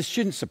 Now, this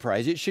shouldn't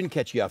surprise you. It shouldn't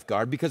catch you off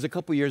guard because a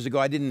couple years ago,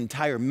 I did an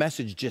entire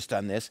message just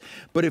on this.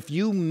 But if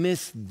you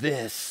miss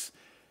this,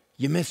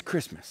 you miss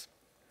Christmas.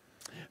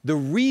 The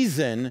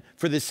reason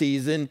for the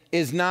season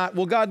is not,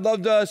 well, God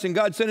loved us and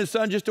God sent his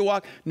son just to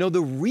walk. No,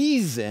 the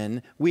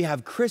reason we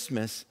have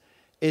Christmas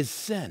is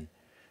sin.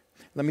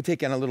 Let me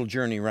take you on a little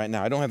journey right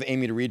now. I don't have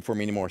Amy to read for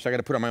me anymore, so I got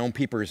to put on my own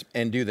peepers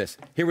and do this.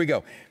 Here we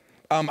go.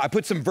 I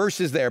put some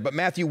verses there, but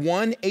Matthew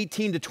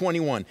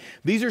 1:18-21.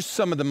 These are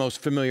some of the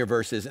most familiar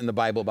verses in the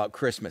Bible about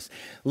Christmas.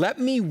 Let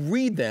me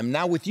read them.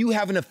 Now, with you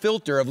having a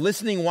filter of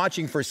listening,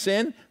 watching for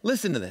sin,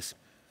 listen to this.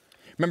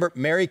 Remember,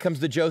 Mary comes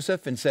to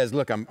Joseph and says,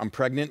 look, I'm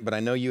pregnant, but I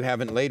know you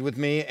haven't laid with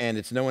me, and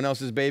it's no one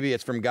else's baby.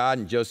 It's from God.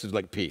 And Joseph's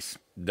like, peace,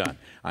 done.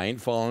 I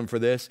ain't falling for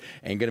this.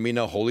 Ain't going to be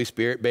no Holy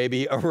Spirit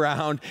baby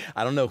around.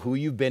 I don't know who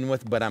you've been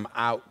with, but I'm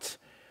out.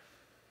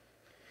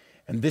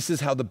 And this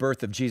is how the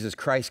birth of Jesus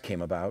Christ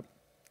came about.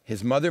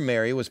 His mother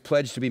Mary was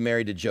pledged to be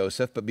married to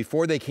Joseph, but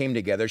before they came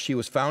together, she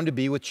was found to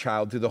be with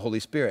child through the Holy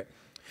Spirit.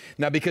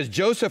 Now, because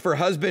Joseph, her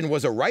husband,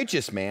 was a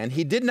righteous man,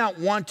 he did not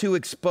want to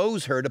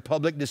expose her to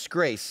public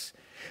disgrace.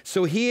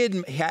 So he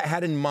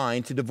had in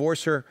mind to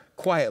divorce her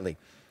quietly.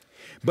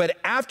 But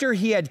after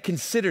he had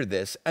considered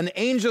this, an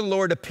angel of the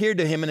Lord appeared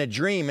to him in a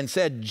dream and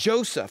said,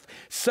 Joseph,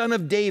 son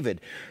of David,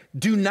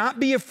 do not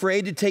be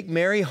afraid to take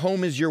Mary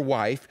home as your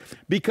wife,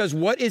 because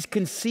what is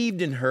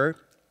conceived in her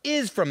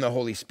is from the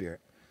Holy Spirit.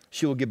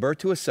 She will give birth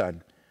to a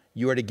son.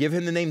 You are to give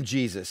him the name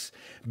Jesus,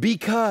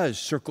 because,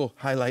 circle,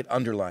 highlight,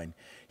 underline,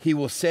 he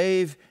will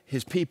save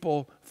his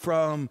people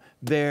from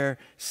their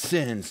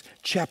sins.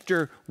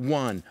 Chapter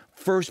 1,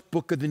 first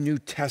book of the New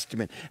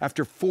Testament.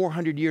 After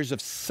 400 years of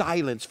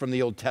silence from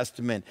the Old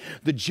Testament,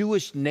 the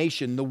Jewish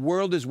nation, the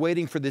world is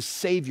waiting for this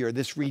Savior,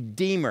 this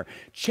Redeemer.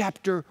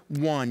 Chapter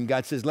 1,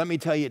 God says, let me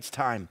tell you it's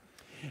time.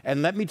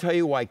 And let me tell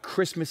you why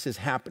Christmas is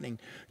happening.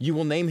 You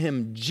will name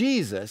him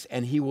Jesus,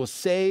 and he will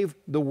save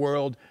the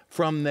world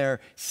from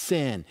their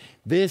sin.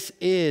 This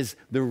is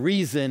the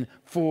reason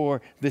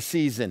for the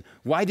season.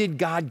 Why did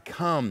God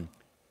come?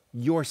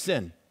 Your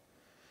sin.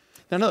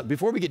 Now, look,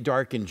 before we get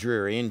dark and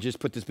dreary and just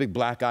put this big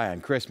black eye on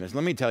Christmas,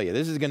 let me tell you,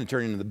 this is going to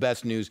turn into the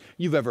best news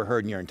you've ever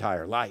heard in your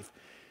entire life.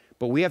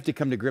 But we have to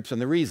come to grips on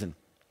the reason.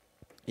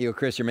 You go,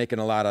 Chris, you're making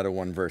a lot out of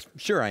one verse.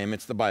 Sure I am,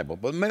 it's the Bible.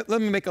 But let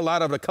me make a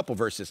lot out of a couple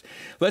verses.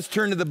 Let's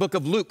turn to the book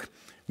of Luke.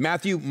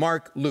 Matthew,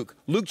 Mark, Luke.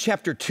 Luke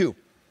chapter 2.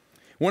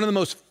 One of the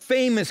most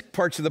famous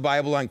parts of the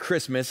Bible on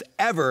Christmas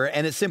ever,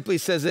 and it simply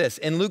says this.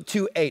 In Luke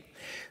 2:8,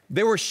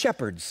 there were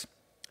shepherds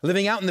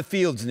living out in the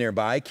fields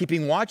nearby,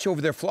 keeping watch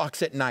over their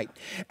flocks at night.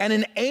 And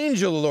an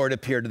angel of the Lord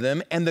appeared to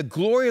them, and the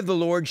glory of the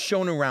Lord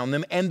shone around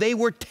them, and they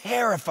were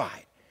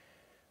terrified.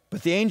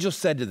 But the angel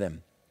said to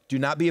them, do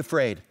not be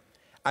afraid.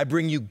 I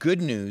bring you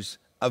good news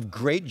of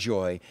great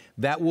joy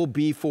that will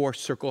be for,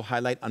 circle,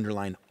 highlight,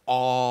 underline,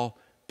 all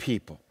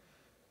people.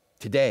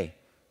 Today,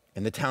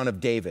 in the town of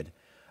David,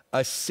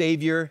 a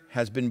Savior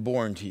has been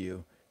born to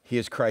you. He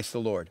is Christ the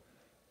Lord.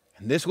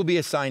 And this will be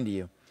a sign to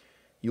you.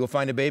 You will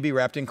find a baby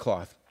wrapped in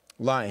cloth,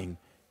 lying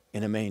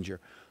in a manger.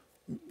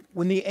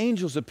 When the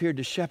angels appeared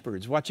to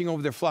shepherds watching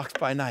over their flocks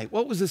by night,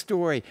 what was the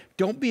story?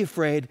 Don't be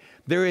afraid.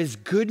 There is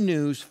good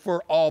news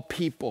for all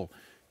people.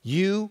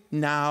 You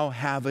now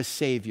have a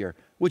Savior,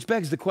 which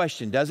begs the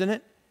question, doesn't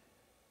it?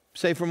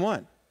 Saved from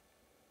what?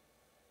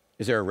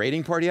 Is there a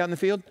raiding party out in the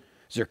field?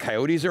 Is there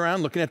coyotes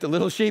around looking at the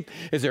little sheep?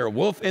 Is there a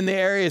wolf in the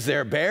area? Is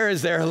there a bear?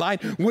 Is there a lion?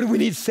 What do we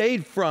need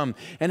saved from?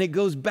 And it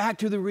goes back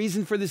to the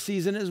reason for the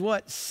season is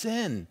what?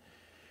 Sin.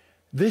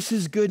 This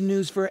is good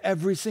news for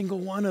every single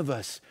one of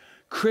us.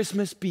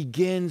 Christmas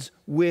begins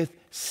with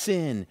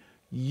sin.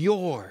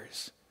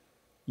 Yours.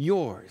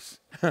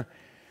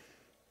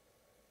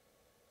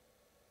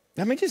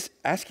 Let me just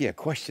ask you a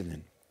question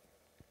then.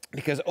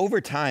 Because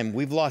over time,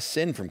 we've lost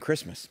sin from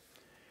Christmas.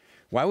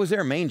 Why was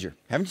there a manger?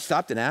 Haven't you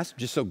stopped and asked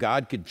just so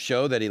God could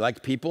show that he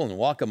liked people and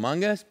walk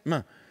among us?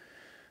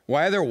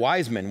 Why are there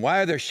wise men? Why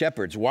are there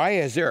shepherds? Why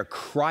is there a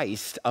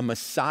Christ, a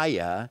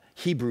Messiah,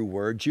 Hebrew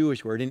word,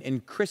 Jewish word,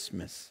 in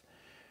Christmas?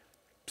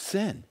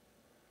 Sin.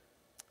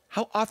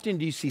 How often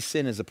do you see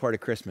sin as a part of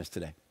Christmas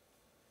today?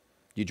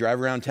 Do you drive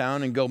around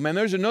town and go, man,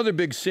 there's another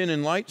big sin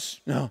in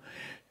lights? No.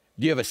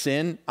 Do you have a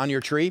sin on your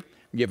tree?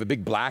 You have a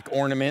big black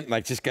ornament,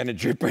 like just kind of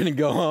dripping and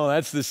go, oh,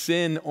 that's the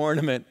sin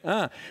ornament.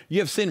 You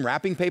have sin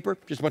wrapping paper,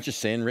 just a bunch of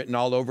sin written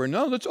all over.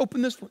 No, let's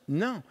open this one.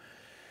 No.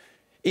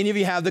 Any of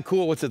you have the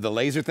cool, the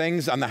laser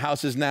things on the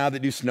houses now that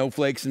do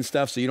snowflakes and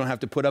stuff so you don't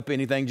have to put up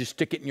anything, just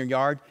stick it in your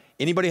yard?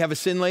 Anybody have a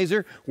sin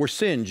laser where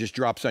sin just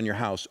drops on your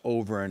house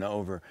over and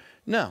over?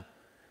 No.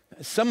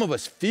 Some of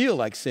us feel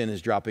like sin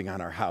is dropping on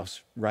our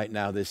house right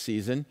now this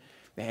season,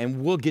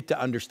 and we'll get to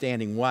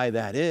understanding why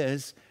that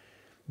is.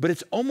 But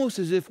it's almost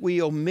as if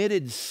we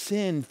omitted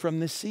sin from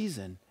this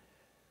season.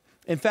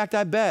 In fact,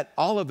 I bet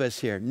all of us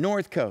here,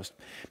 North Coast,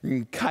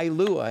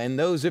 Kailua, and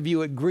those of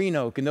you at Green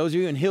Oak, and those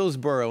of you in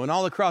Hillsboro, and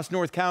all across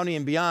North County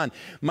and beyond,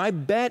 my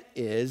bet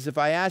is, if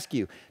I ask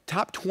you,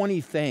 top 20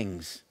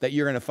 things that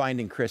you're going to find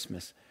in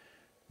Christmas,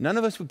 none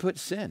of us would put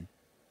sin.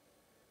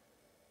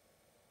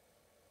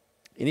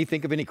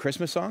 Think of any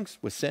Christmas songs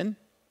with sin?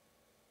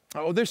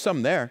 Oh, there's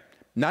some there.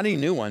 Not any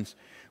new ones.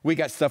 We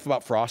got stuff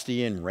about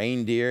Frosty and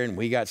reindeer, and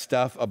we got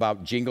stuff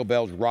about Jingle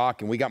Bells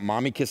Rock, and we got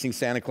Mommy Kissing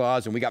Santa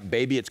Claus, and we got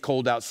Baby It's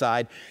Cold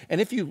Outside. And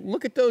if you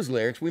look at those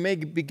lyrics, we may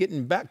be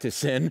getting back to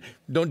sin.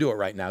 Don't do it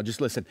right now, just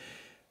listen.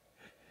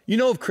 You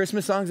know of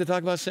Christmas songs that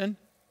talk about sin?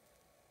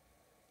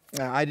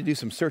 I had to do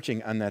some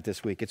searching on that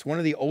this week. It's one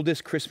of the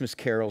oldest Christmas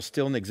carols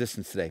still in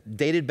existence today,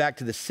 dated back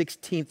to the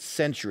 16th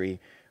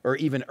century or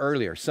even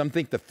earlier. Some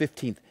think the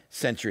 15th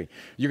century.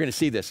 You're going to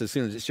see this as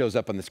soon as it shows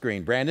up on the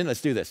screen. Brandon,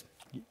 let's do this.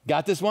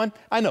 Got this one?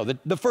 I know,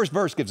 the first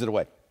verse gives it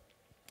away.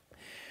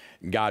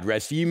 God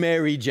rest ye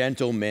merry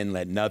gentlemen,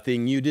 let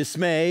nothing you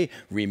dismay.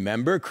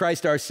 Remember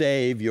Christ our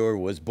Savior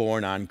was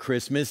born on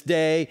Christmas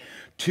Day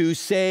to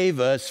save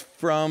us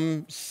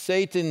from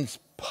Satan's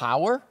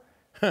power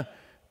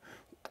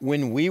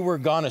when we were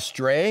gone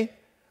astray.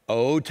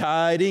 Oh,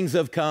 tidings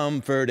of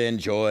comfort and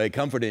joy,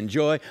 comfort and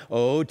joy.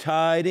 Oh,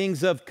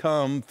 tidings of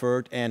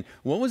comfort and,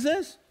 what was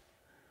this?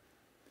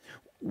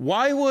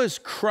 Why was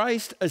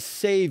Christ a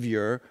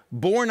Savior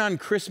born on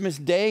Christmas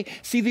Day?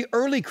 See, the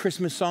early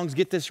Christmas songs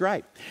get this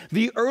right.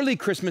 The early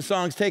Christmas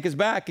songs take us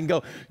back and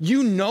go,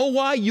 you know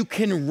why you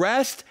can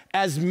rest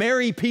as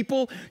merry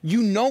people?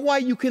 You know why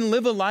you can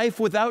live a life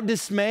without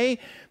dismay?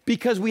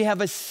 Because we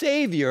have a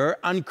Savior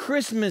on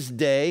Christmas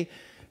Day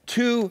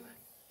to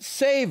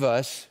save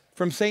us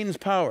from Satan's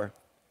power.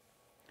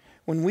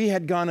 When we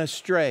had gone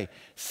astray,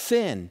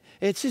 sin,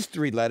 it's just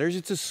 3 letters.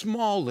 It's a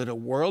small little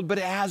world, but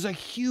it has a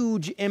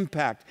huge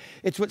impact.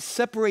 It's what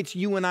separates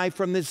you and I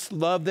from this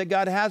love that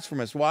God has from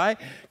us. Why?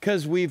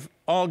 Because we've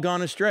all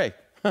gone astray.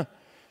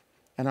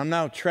 And I'm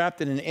now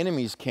trapped in an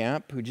enemy's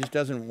camp who just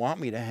doesn't want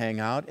me to hang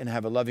out and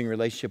have a loving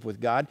relationship with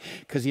God,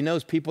 because he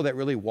knows people that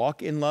really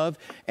walk in love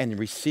and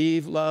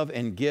receive love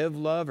and give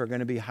love are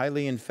going to be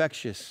highly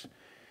infectious.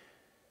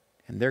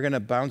 And they're going to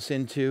bounce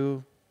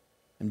into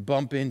and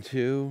bump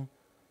into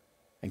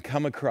and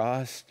come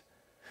across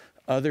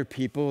other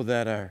people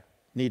that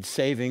need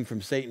saving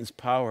from Satan's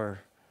power,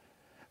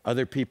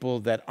 other people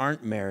that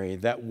aren't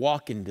married, that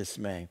walk in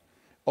dismay.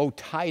 Oh,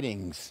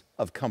 tidings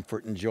of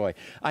comfort and joy.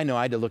 I know,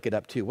 I had to look it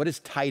up too. What is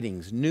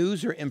tidings?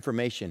 News or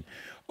information?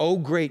 Oh,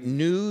 great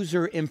news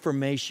or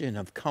information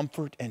of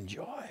comfort and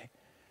joy.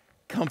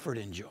 Comfort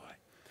and joy.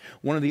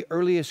 One of the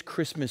earliest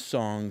Christmas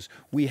songs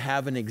we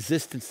have in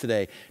existence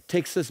today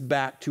takes us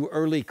back to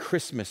early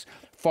Christmas.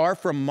 Far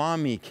from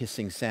mommy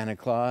kissing Santa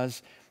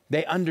Claus,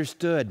 they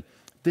understood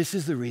this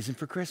is the reason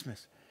for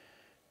Christmas.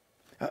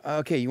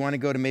 Okay, you want to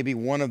go to maybe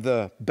one of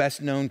the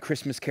best-known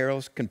Christmas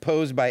carols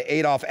composed by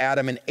Adolph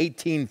Adam in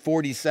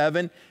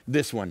 1847?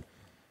 This one.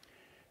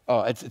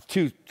 Oh, it's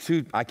too,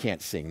 I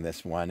can't sing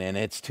this one, and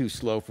it's too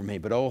slow for me.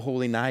 But oh,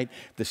 holy night,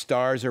 the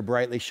stars are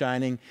brightly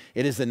shining.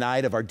 It is the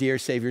night of our dear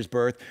Savior's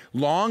birth.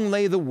 Long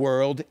lay the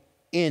world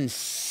in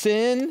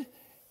sin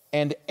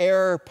and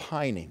error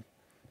pining,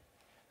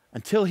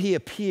 until he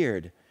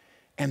appeared,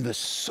 and the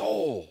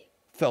soul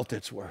felt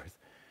its worth.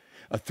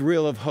 A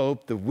thrill of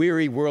hope, the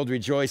weary world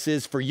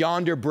rejoices, for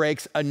yonder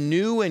breaks a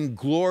new and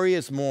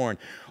glorious morn.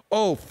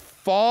 Oh,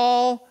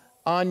 fall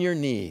on your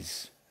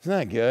knees. Isn't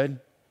that good?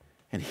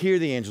 And hear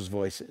the angels'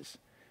 voices.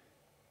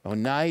 O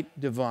night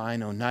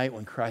divine, O night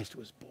when Christ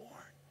was born.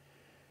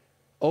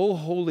 O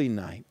holy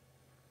night.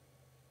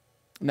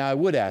 Now, I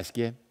would ask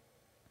you,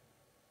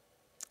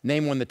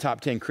 name one of the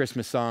top 10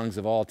 Christmas songs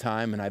of all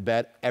time, and I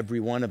bet every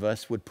one of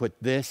us would put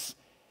this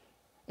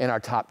in our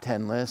top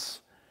 10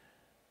 lists.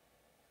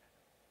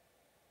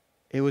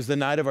 It was the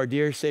night of our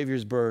dear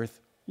Savior's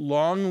birth.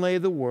 Long lay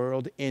the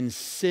world in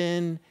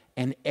sin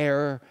and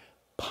error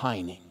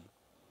pining.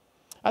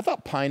 I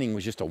thought pining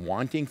was just a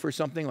wanting for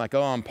something, like,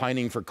 oh, I'm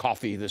pining for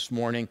coffee this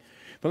morning.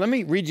 But let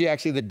me read you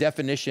actually the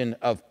definition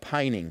of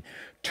pining.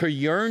 To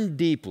yearn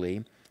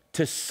deeply,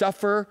 to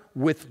suffer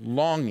with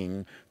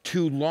longing,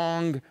 to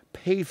long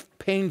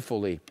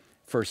painfully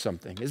for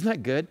something. Isn't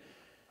that good?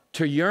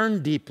 To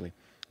yearn deeply,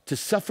 to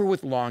suffer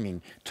with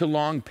longing, to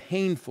long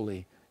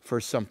painfully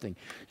for something.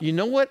 You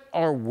know what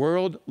our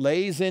world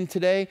lays in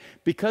today?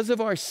 Because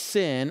of our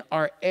sin,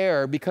 our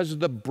error, because of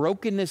the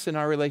brokenness in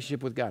our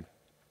relationship with God.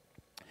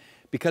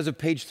 Because of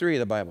page 3 of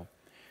the Bible.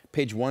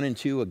 Page 1 and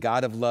 2, a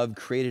God of love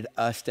created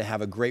us to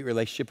have a great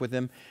relationship with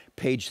him.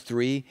 Page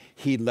 3,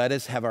 he let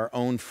us have our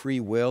own free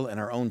will and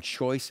our own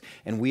choice,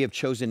 and we have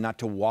chosen not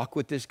to walk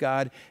with this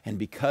God, and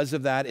because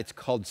of that, it's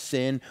called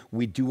sin.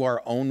 We do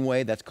our own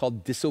way. That's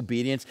called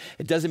disobedience.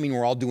 It doesn't mean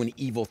we're all doing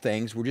evil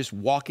things. We're just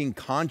walking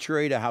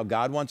contrary to how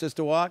God wants us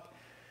to walk.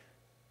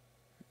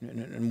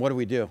 And what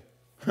do?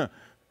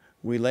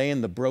 We lay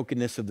in the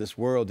brokenness of this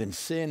world in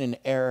sin and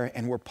error,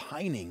 and we're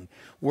pining.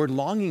 We're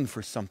longing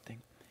for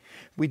something.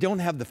 We don't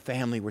have the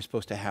family we're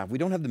supposed to have. We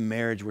don't have the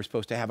marriage we're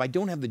supposed to have. I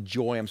don't have the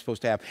joy I'm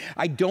supposed to have.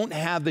 I don't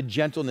have the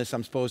gentleness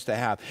I'm supposed to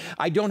have.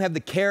 I don't have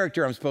the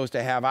character I'm supposed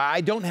to have.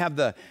 I don't have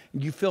the,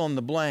 you fill in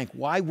the blank.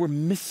 Why? We're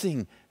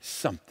missing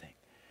something.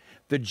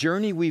 The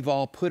journey we've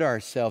all put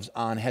ourselves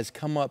on has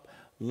come up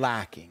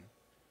lacking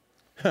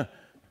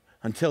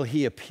until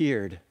he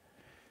appeared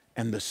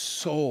and the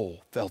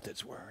soul felt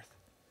its worth.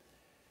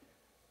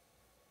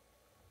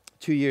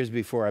 2 years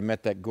before I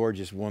met that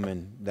gorgeous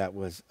woman that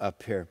was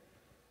up here,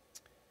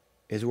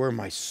 is where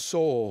my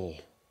soul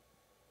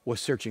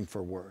was searching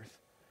for worth.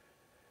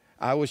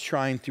 I was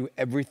trying through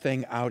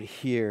everything out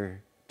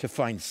here to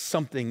find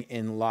something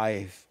in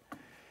life,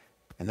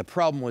 and the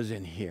problem was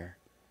in here.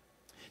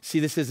 See,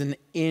 this is an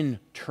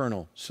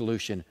internal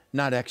solution,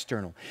 not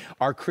external.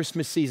 Our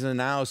Christmas season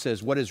now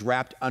says what is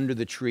wrapped under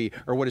the tree,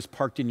 or what is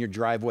parked in your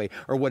driveway,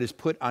 or what is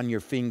put on your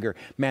finger.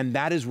 Man,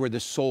 that is where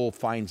the soul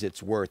finds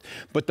its worth.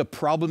 But the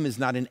problem is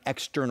not an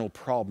external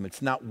problem.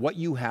 It's not what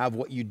you have,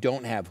 what you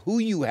don't have, who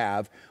you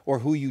have, or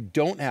who you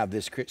don't have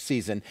this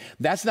season.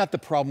 That's not the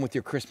problem with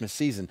your Christmas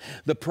season.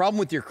 The problem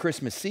with your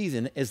Christmas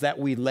season is that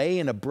we lay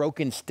in a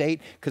broken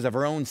state because of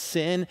our own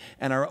sin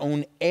and our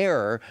own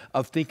error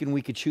of thinking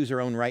we could choose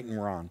our own right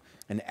and wrong.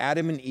 And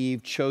Adam and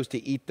Eve chose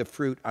to eat the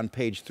fruit on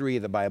page 3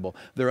 of the Bible,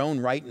 their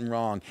own right and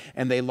wrong,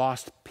 and they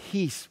lost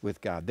peace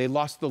with God. They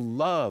lost the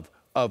love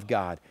of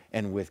God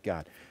and with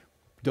God.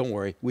 Don't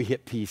worry, we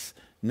hit peace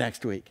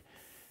next week.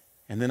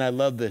 And then I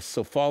love this,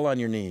 so fall on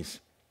your knees.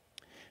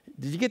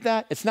 Did you get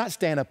that? It's not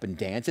stand up and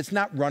dance. It's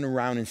not run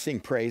around and sing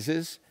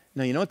praises.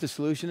 No, you know what the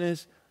solution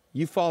is?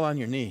 You fall on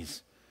your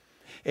knees.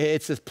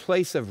 It's a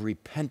place of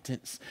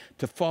repentance,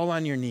 to fall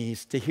on your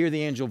knees, to hear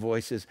the angel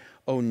voices,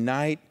 "O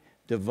night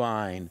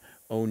divine,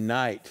 O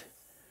night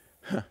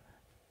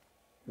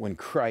when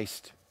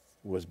Christ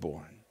was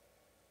born."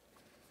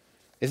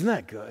 Isn't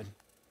that good?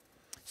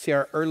 See,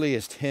 our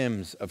earliest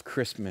hymns of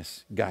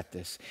Christmas got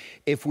this.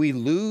 If we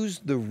lose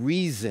the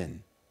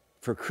reason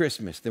for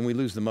Christmas, then we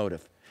lose the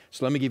motive.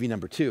 So let me give you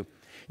number 2.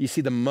 You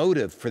see, the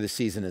motive for the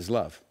season is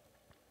love.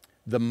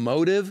 The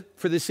motive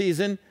for the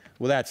season,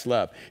 well, that's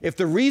love. If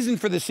the reason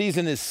for the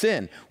season is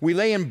sin, we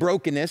lay in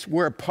brokenness,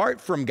 we're apart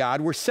from God,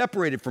 we're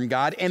separated from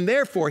God, and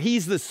therefore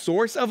he's the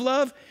source of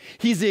love.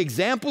 He's the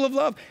example of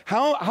love.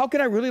 How can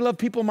I really love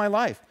people in my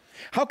life?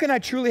 How can I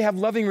truly have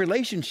loving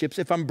relationships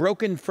if I'm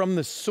broken from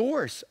the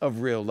source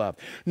of real love?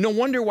 No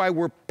wonder why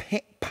we're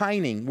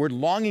pining, we're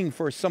longing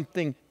for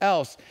something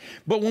else.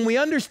 But when we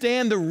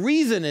understand the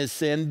reason is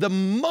sin, the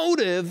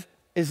motive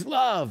is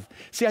love.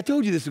 See, I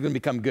told you this was going to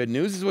become good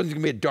news. This wasn't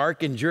going to be a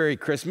dark and dreary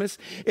Christmas.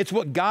 It's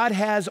what God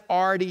has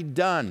already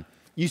done.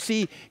 You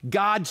see,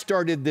 God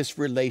started this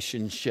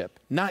relationship,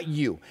 not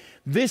you.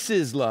 This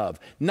is love.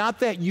 Not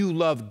that you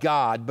love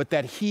God, but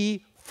that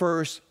he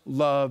first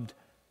loved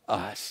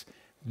us.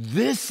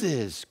 This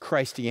is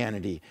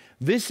Christianity.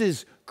 This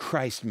is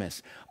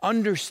Christmas.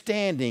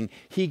 Understanding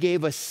he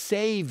gave a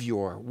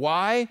Savior.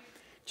 Why?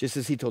 Just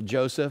as he told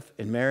Joseph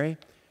and Mary,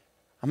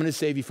 I'm going to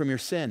save you from your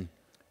sin.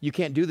 You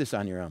can't do this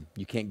on your own.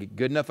 You can't get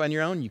good enough on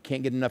your own. You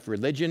can't get enough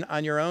religion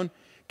on your own.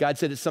 God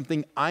said it's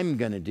something I'm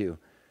going to do.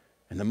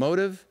 And the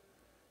motive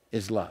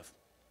is love.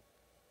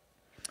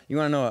 You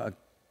want to know a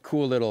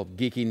cool little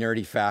geeky,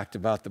 nerdy fact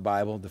about the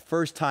Bible? The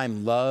first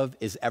time love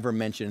is ever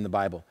mentioned in the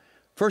Bible.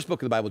 First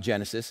book of the Bible,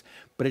 Genesis,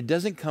 but it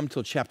doesn't come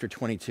till chapter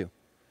 22.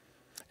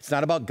 It's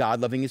not about God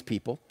loving his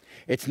people.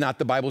 It's not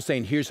the Bible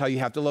saying, here's how you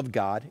have to love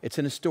God. It's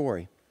in a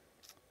story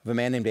of a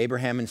man named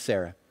Abraham and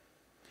Sarah.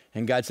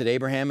 And God said,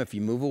 Abraham, if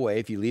you move away,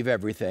 if you leave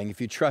everything, if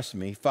you trust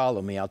me,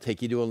 follow me, I'll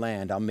take you to a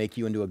land. I'll make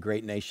you into a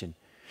great nation.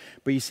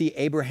 But you see,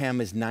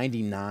 Abraham is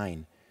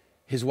 99.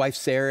 His wife,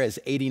 Sarah, is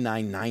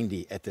 89,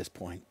 90 at this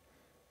point.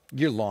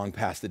 You're long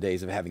past the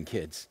days of having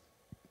kids.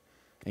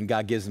 And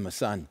God gives him a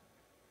son.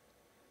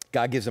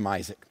 God gives him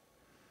Isaac.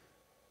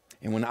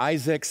 And when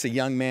Isaac's a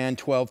young man,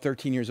 12,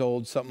 13 years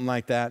old, something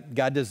like that,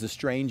 God does the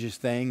strangest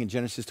thing in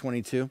Genesis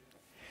 22.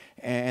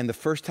 And the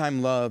first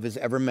time love is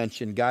ever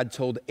mentioned, God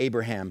told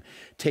Abraham,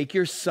 take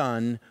your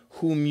son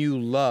whom you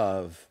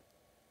love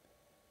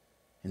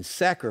and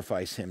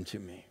sacrifice him to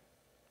me.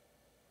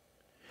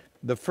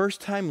 The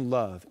first time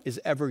love is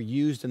ever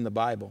used in the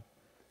Bible,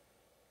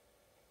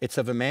 it's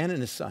of a man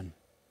and his son.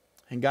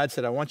 And God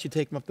said, I want you to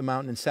take him up the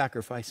mountain and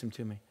sacrifice him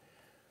to me.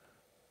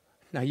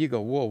 Now you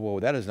go, whoa,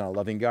 that is not a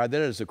loving God.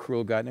 That is a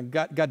cruel God. And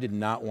God did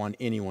not want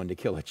anyone to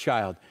kill a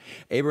child.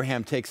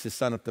 Abraham takes his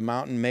son up the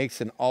mountain, makes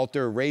an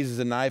altar, raises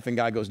a knife, and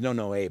God goes,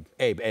 no, Abe.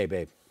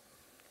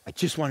 I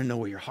just want to know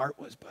where your heart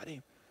was,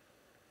 buddy.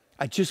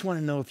 I just want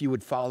to know if you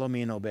would follow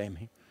me and obey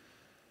me.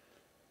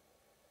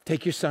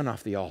 Take your son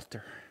off the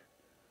altar.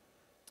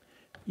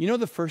 You know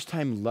the first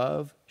time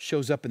love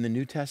shows up in the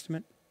New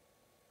Testament?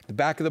 The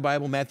back of the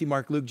Bible, Matthew,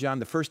 Mark, Luke, John,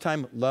 the first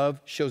time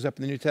love shows up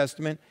in the New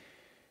Testament,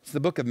 it's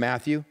the book of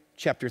Matthew,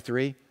 chapter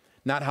 3.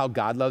 Not how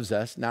God loves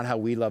us, not how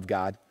we love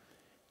God.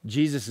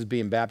 Jesus is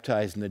being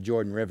baptized in the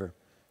Jordan River,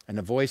 and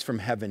a voice from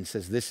heaven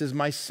says, "This is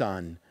my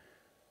son,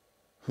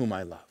 whom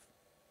I love."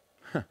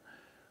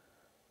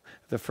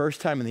 The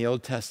first time in the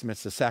Old Testament,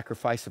 it's the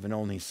sacrifice of an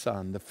only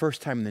son. The first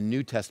time in the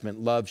New Testament,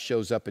 love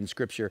shows up in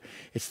Scripture.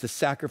 It's the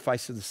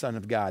sacrifice of the Son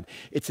of God.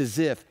 It's as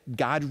if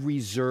God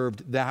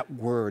reserved that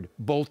word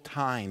both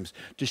times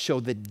to show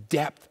the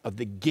depth of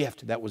the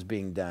gift that was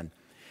being done.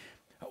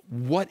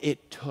 What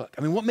it took.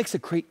 I mean, what makes a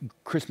great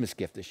Christmas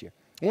gift this year?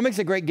 What makes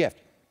a great gift?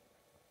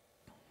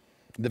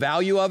 The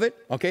value of it,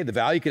 okay, the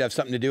value could have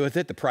something to do with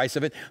it, the price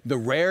of it, the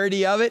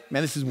rarity of it,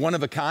 man, this is one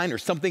of a kind, or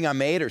something I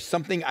made, or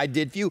something I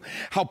did for you,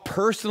 how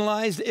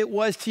personalized it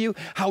was to you,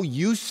 how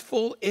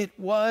useful it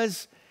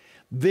was.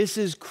 This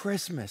is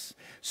Christmas.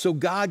 So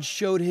God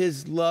showed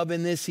his love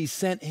in this. He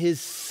sent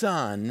his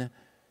son,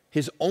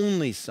 his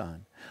only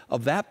son,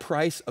 of that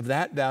price, of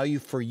that value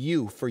for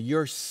you, for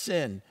your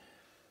sin,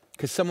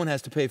 because someone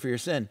has to pay for your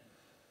sin.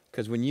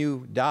 Because when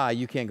you die,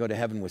 you can't go to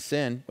heaven with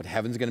sin. What,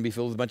 heaven's going to be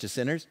filled with a bunch of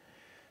sinners?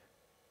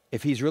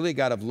 If he's really a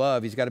God of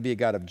love, he's got to be a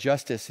God of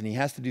justice, and he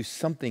has to do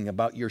something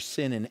about your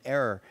sin and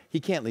error.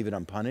 He can't leave it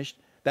unpunished.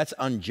 That's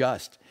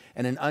unjust,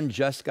 and an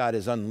unjust God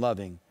is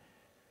unloving.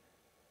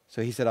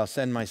 So he said, I'll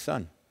send my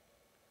son,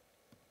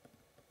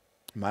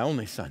 my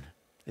only son.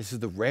 This is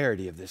the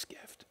rarity of this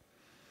gift.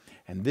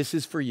 And this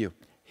is for you.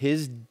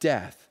 His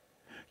death,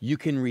 you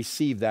can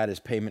receive that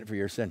as payment for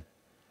your sin.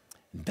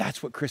 And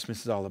that's what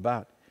Christmas is all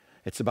about.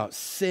 It's about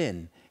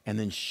sin and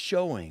then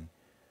showing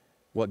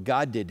what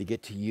God did to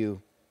get to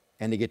you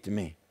and to get to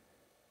me.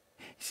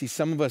 See,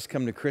 some of us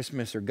come to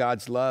Christmas or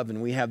God's love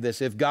and we have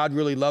this, if God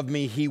really loved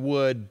me, he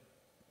would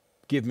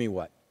give me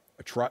what?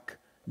 A truck,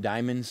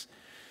 diamonds,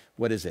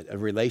 what is it? A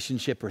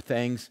relationship or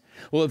things?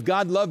 Well, if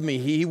God loved me,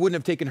 he wouldn't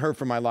have taken her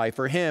from my life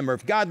or him. Or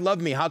if God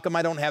loved me, how come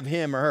I don't have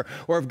him or her?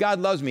 Or if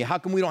God loves me, how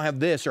come we don't have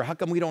this? Or how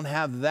come we don't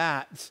have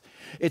that?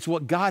 It's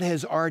what God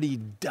has already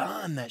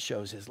done that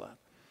shows his love.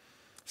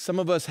 Some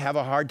of us have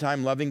a hard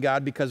time loving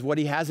God because what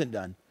he hasn't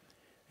done.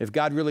 If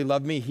God really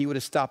loved me, he would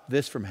have stopped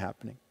this from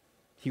happening.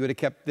 He would have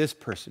kept this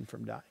person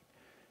from dying.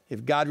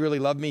 If God really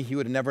loved me, he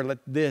would have never let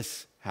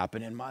this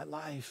happen in my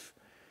life.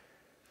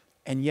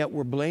 And yet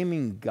we're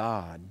blaming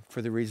God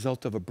for the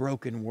result of a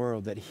broken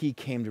world that he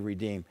came to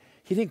redeem.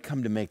 He didn't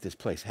come to make this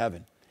place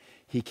heaven.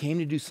 He came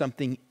to do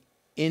something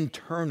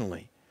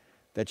internally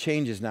that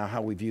changes now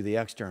how we view the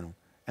external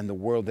and the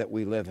world that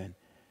we live in.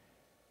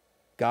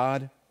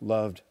 God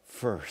loved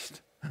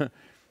first.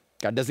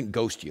 God doesn't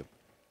ghost you.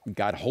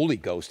 God Holy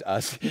Ghost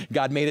us.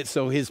 God made it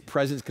so his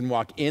presence can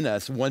walk in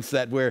us once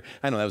that we're,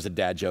 I don't know, that was a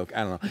dad joke.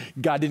 I don't know.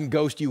 God didn't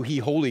ghost you, he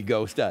Holy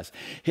Ghost us.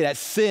 That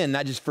sin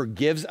not just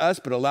forgives us,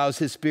 but allows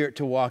his spirit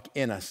to walk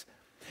in us.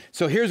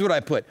 So here's what I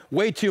put.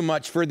 Way too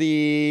much for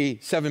the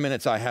 7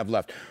 minutes I have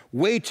left.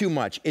 Way too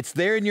much. It's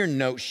there in your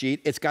note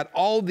sheet. It's got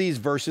all these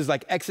verses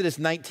like Exodus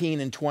 19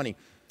 and 20.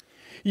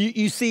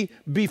 You see,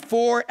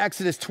 before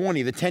Exodus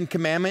 20, the 10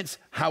 Commandments,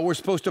 how we're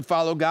supposed to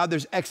follow God,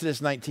 there's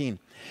Exodus 19.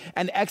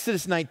 And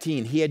Exodus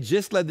 19, he had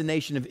just led the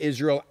nation of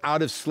Israel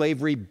out of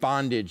slavery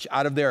bondage,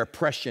 out of their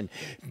oppression,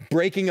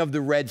 breaking of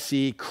the Red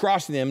Sea,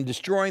 crossing them,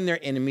 destroying their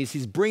enemies.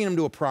 He's bringing them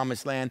to a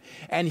promised land.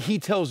 And he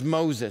tells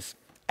Moses,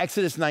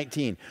 Exodus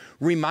 19,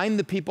 remind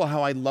the people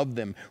how I love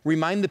them.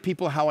 Remind the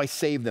people how I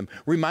saved them.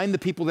 Remind the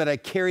people that I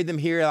carried them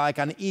here like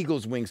on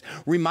eagle's wings.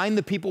 Remind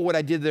the people what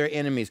I did to their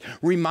enemies.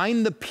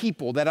 Remind the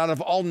people that out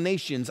of all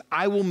nations,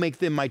 I will make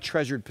them my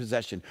treasured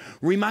possession.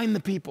 Remind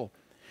the people.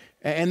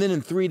 And then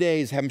in 3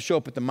 days, have them show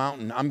up at the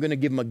mountain. I'm going to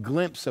give them a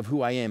glimpse of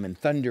who I am in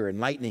thunder and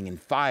lightning and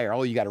fire.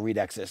 Oh, you got to read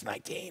Exodus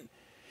 19.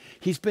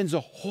 He spends a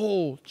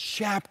whole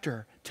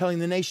chapter telling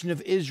the nation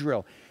of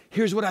Israel,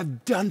 here's what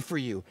I've done for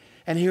you.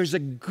 And here's a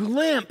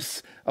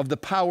glimpse of the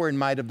power and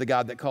might of the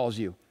God that calls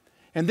you.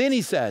 And then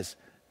he says,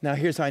 now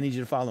here's how I need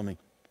you to follow me.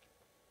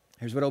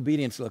 Here's what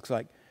obedience looks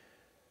like.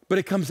 But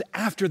it comes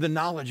after the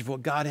knowledge of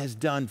what God has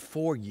done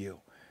for you,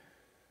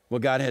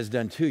 what God has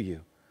done to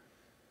you.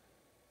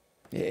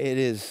 It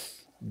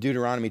is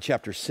Deuteronomy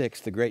chapter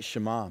 6, the great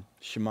Shema.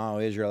 Shema, O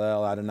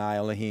Israel, Adonai,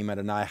 Elohim,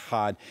 Adonai,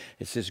 Had.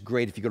 It's this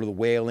great, if you go to the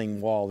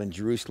Wailing Wall in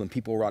Jerusalem,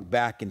 people rock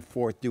back and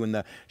forth doing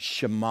the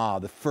Shema,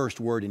 the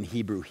first word in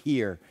Hebrew,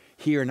 hear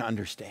and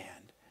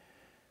understand.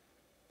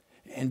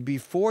 And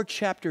before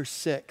chapter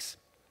 6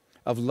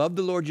 of love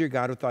the Lord your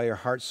God with all your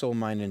heart, soul,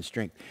 mind, and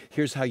strength,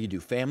 here's how you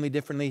do family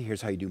differently.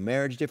 Here's how you do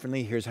marriage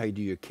differently. Here's how you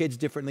do your kids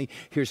differently.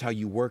 Here's how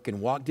you work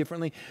and walk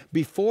differently.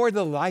 Before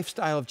the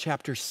lifestyle of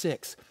chapter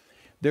 6,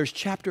 there's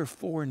chapter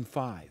 4 and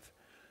 5,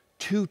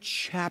 2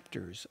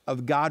 chapters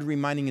of God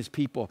reminding his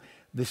people,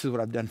 this is what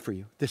I've done for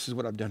you. This is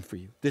what I've done for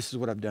you. This is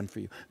what I've done for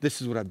you.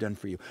 This is what I've done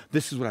for you.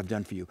 This is what I've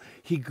done for you.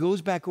 He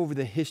goes back over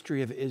the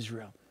history of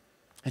Israel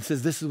and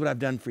says, this is what I've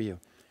done for you.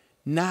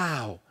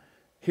 Now,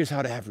 here's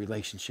how to have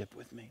relationship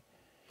with me.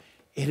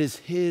 It is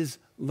his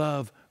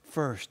love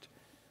first.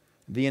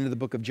 The end of the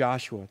book of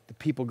Joshua, the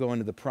people go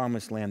into the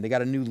promised land. They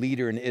got a new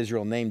leader in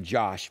Israel named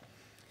Josh.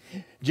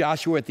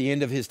 Joshua, at the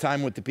end of his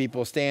time with the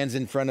people, stands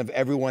in front of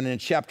everyone. And in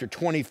chapter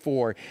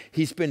 24,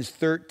 he spends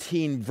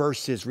 13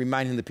 verses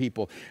reminding the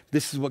people,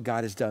 this is what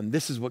God has done.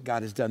 This is what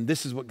God has done.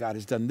 This is what God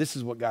has done. This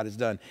is what God has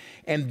done.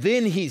 And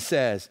then he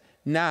says,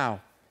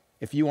 now,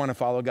 if you want to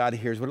follow God,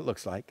 here's what it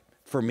looks like.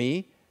 For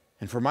me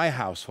and for my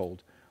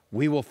household,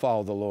 we will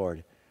follow the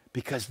Lord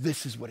because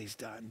this is what he's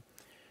done.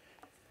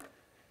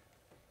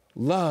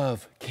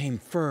 Love came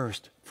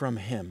first from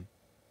him.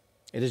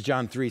 It is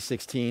John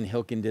 3:16.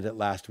 Hilkin did it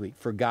last week.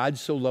 For God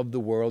so loved the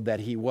world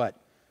that he what?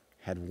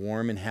 Had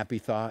warm and happy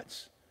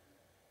thoughts.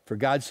 For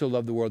God so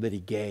loved the world that he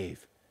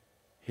gave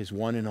his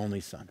one and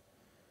only son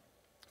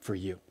for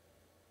you.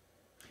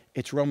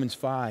 It's Romans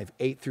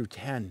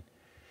 5:8-10.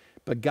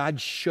 But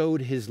God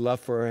showed his love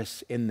for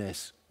us in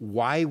this.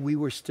 While we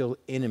were still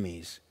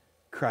enemies,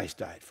 Christ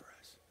died for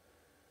us.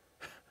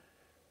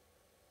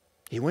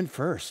 He went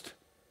first.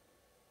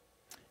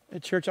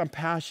 At church, I'm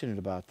passionate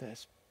about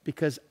this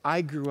because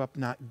I grew up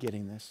not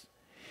getting this.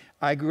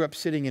 I grew up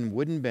sitting in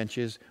wooden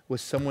benches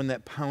with someone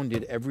that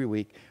pounded every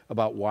week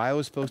about why I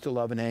was supposed to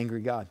love an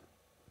angry God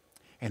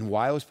and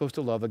why I was supposed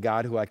to love a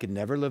God who I could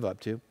never live up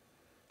to.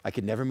 I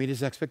could never meet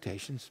his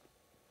expectations.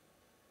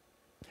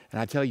 And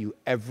I tell you,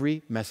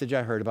 every message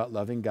I heard about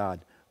loving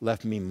God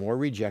left me more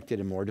rejected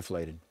and more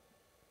deflated.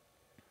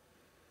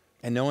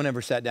 And no one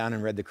ever sat down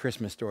and read the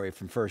Christmas story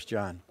from 1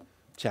 John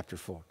chapter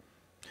 4.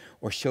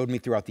 Or showed me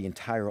throughout the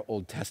entire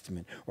Old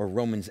Testament, or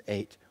Romans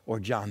 8,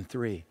 or John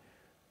 3.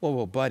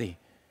 Whoa, buddy.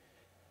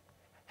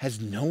 Has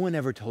no one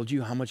ever told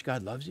you how much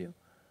God loves you?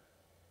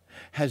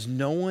 Has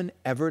no one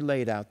ever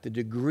laid out the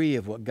degree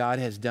of what God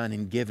has done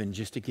and given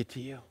just to get to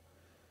you?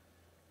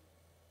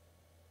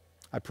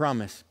 I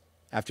promise,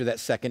 after that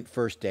second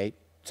first date,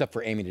 it's up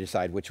for Amy to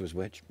decide which was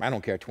which. I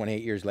don't care,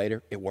 28 years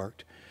later, it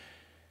worked.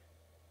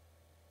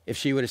 If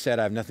she would have said,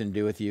 I have nothing to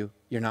do with you,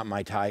 you're not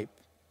my type,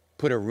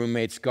 put her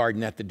roommate's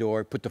garden at the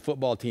door, put the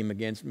football team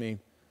against me,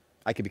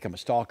 I could become a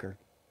stalker.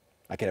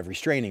 I could have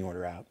restraining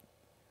order out.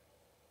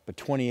 But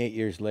 28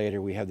 years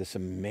later, we have this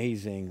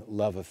amazing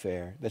love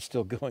affair that's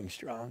still going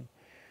strong.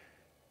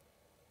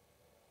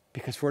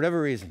 Because for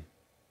whatever reason,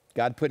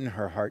 God put in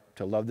her heart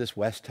to love this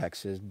West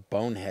Texas,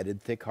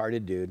 boneheaded,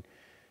 thick-hearted dude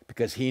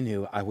because he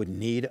knew I would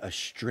need a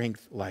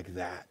strength like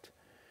that.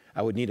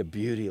 I would need a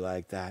beauty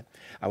like that.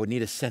 I would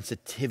need a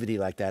sensitivity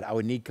like that. I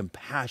would need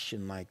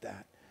compassion like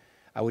that.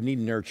 I would need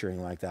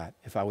nurturing like that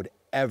if I would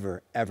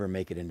ever, ever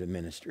make it into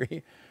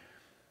ministry.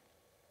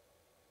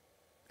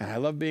 And I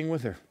love being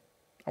with her.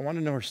 I want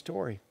to know her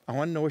story. I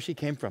want to know where she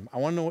came from. I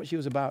want to know what she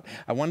was about.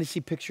 I want to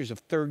see pictures of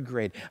third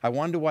grade. I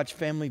wanted to watch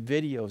family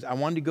videos. I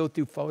wanted to go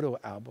through photo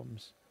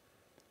albums.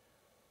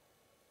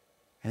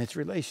 And it's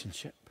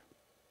relationship.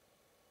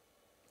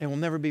 It will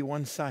never be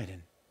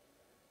one-sided.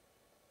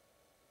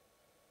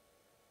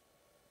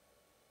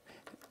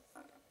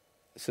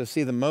 So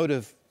see, the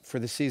motive for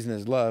the season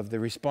is love. The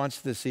response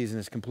to the season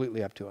is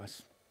completely up to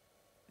us.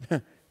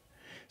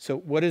 So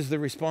what is the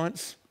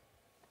response?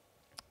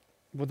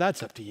 Well,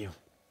 that's up to you.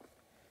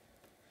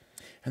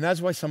 And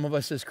that's why some of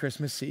us this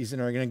Christmas season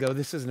are going to go,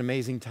 this is an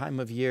amazing time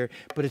of year,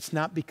 but it's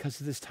not because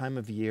of this time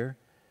of year.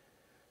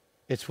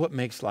 It's what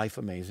makes life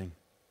amazing.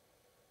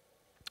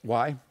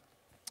 Why?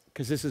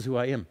 Because this is who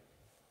I am.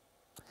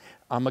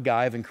 I'm a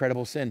guy of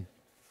incredible sin.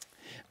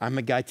 I'm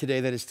a guy today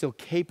that is still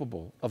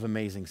capable of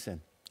amazing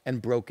sin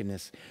and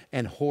brokenness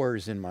and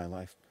horrors in my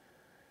life.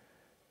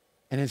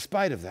 And in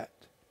spite of that,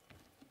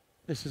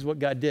 this is what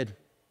God did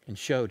and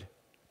showed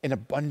in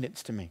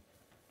abundance to me,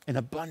 in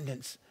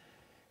abundance.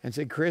 And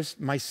said, Chris,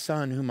 my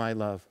son whom I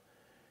love,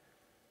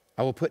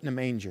 I will put in a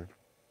manger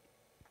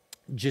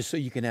just so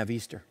you can have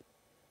Easter.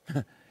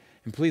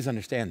 And please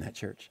understand that,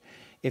 church.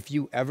 If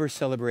you ever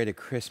celebrate a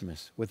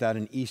Christmas without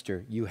an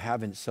Easter, you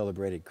haven't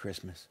celebrated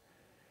Christmas.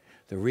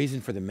 The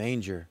reason for the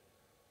manger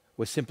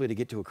was simply to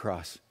get to a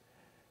cross,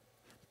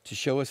 to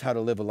show us how to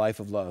live a life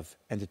of love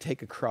and to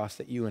take a cross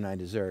that you and I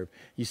deserve.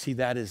 You see,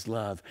 that is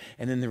love.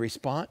 And then the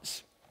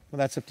response, well,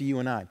 that's up to you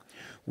and I.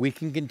 We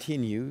can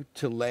continue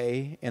to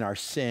lay in our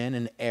sin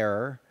and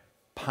error,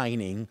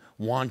 pining,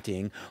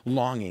 wanting,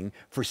 longing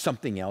for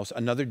something else,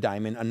 another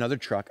diamond, another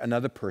truck,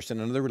 another person,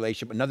 another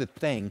relationship, another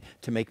thing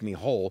to make me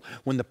whole,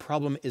 when the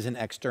problem isn't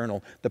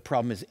external, the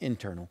problem is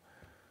internal.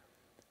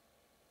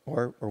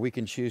 Or we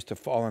can choose to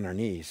fall on our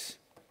knees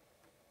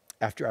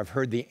after I've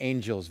heard the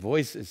angels'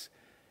 voices.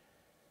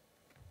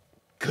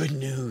 Good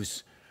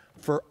news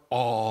for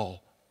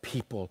all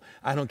people.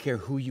 I don't care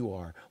who you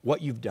are,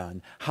 what you've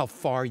done, how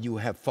far you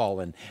have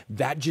fallen.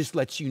 That just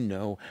lets you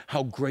know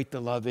how great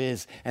the love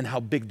is and how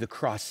big the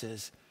cross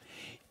is.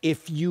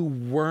 If you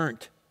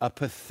weren't a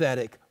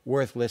pathetic,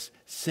 worthless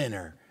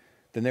sinner,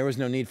 then there was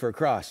no need for a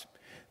cross.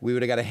 We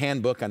would have got a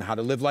handbook on how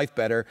to live life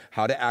better,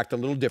 how to act a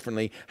little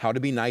differently, how to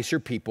be nicer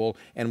people,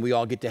 and we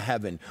all get to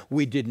heaven.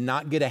 We did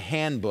not get a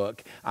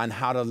handbook on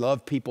how to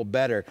love people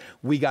better.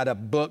 We got a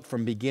book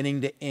from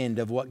beginning to end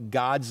of what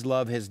God's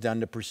love has done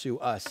to pursue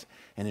us.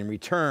 And in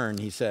return,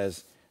 he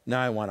says, now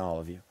I want all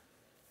of you.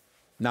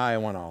 Now I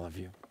want all of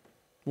you.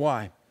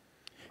 Why?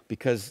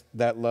 Because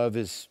that love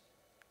is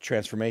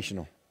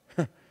transformational.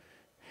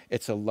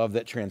 It's a love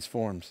that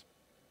transforms.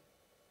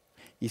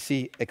 You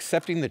see,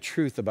 accepting the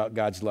truth about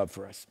God's love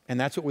for us, and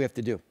that's what we have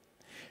to do.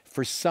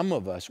 For some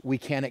of us, we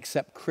can't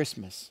accept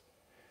Christmas.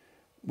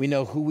 We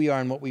know who we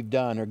are and what we've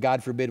done, or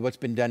God forbid, what's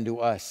been done to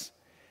us.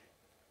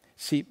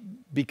 See,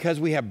 because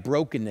we have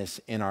brokenness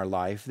in our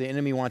life, the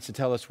enemy wants to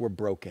tell us we're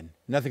broken.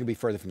 Nothing could be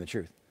further from the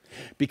truth.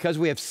 Because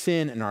we have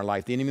sin in our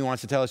life, the enemy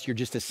wants to tell us you're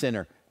just a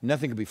sinner.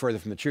 Nothing could be further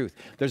from the truth.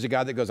 There's a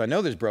God that goes, I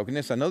know there's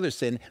brokenness, I know there's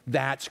sin.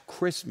 That's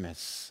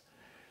Christmas.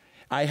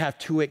 I have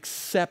to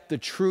accept the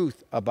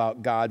truth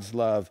about God's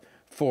love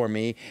for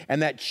me,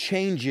 and that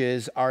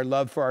changes our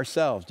love for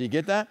ourselves. Do you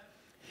get that?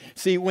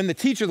 See, when the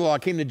teacher of the law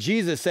came to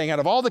Jesus saying, out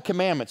of all the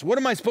commandments, what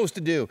am I supposed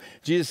to do?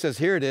 Jesus says,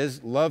 here it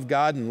is, love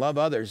God and love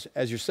others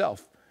as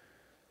yourself.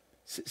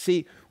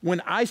 See,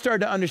 when I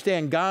started to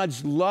understand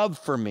God's love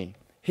for me,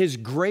 his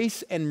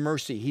grace and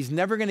mercy, he's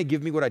never going to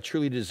give me what I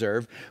truly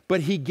deserve,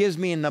 but he gives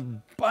me in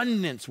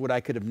abundance what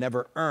I could have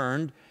never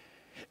earned.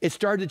 It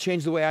started to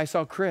change the way I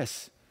saw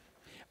Chris.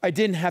 I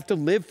didn't have to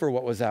live for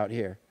what was out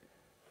here.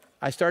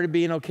 I started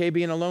being okay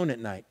being alone at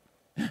night.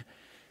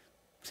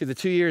 See, the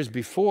 2 years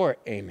before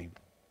Amy,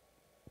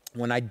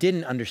 when I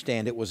didn't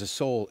understand it was a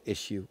soul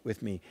issue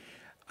with me,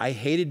 I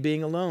hated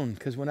being alone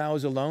because when I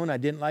was alone, I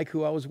didn't like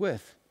who I was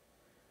with.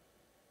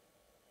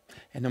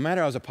 And no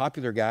matter I was a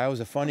popular guy, I was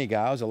a funny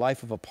guy, I was a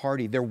life of a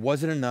party, there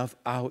wasn't enough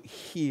out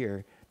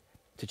here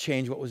to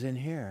change what was in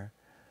here.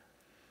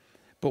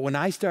 But when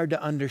I started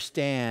to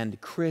understand,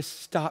 Chris,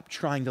 stop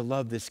trying to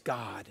love this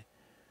God.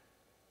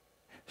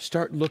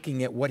 Start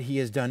looking at what he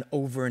has done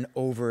over and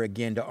over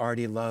again to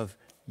already love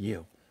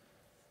you.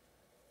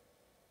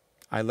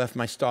 I left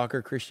my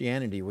stalker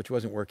Christianity, which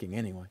wasn't working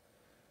anyway.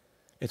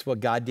 It's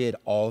what God did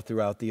all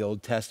throughout the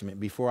Old Testament.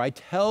 Before I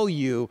tell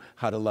you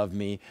how to love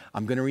me,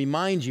 I'm going to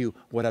remind you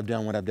what I've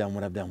done, what I've done,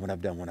 what I've done, what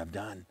I've done, what I've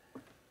done.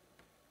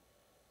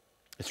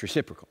 It's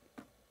reciprocal.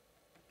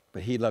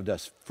 But he loved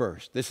us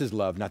first. This is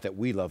love, not that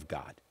we love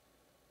God,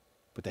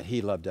 but that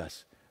he loved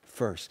us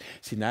first.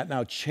 See, that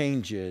now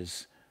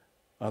changes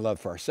our love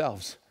for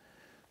ourselves.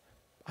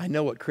 I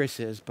know what Chris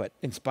is, but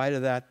in spite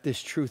of that,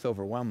 this truth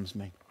overwhelms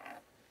me.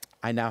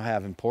 I now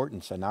have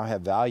importance. I now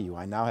have value.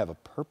 I now have a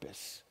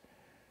purpose.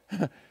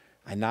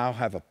 I now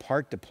have a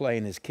part to play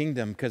in his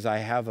kingdom because I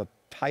have a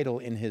title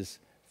in his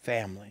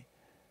family.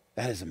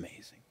 That is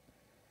amazing.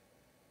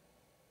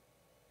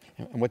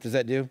 And what does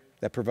that do?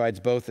 That provides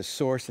both a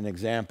source and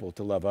example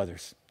to love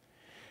others.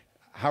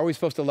 How are we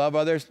supposed to love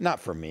others? Not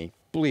for me.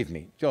 Believe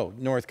me. Joe,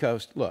 North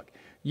Coast, look,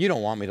 you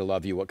don't want me to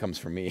love you. What comes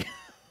from me?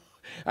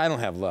 I don't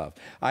have love.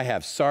 I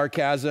have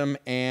sarcasm,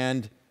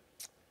 and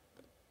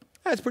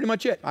that's pretty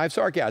much it. I have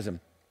sarcasm.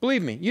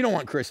 Believe me, you don't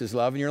want Chris's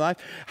love in your life.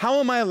 How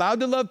am I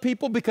allowed to love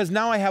people? Because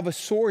now I have a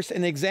source,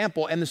 an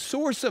example, and the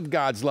source of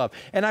God's love.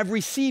 And I've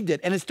received it,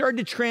 and it started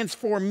to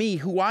transform me,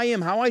 who I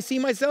am, how I see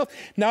myself.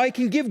 Now I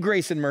can give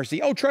grace and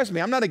mercy. Oh, trust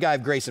me, I'm not a guy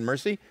of grace and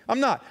mercy. I'm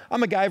not.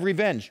 I'm a guy of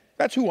revenge.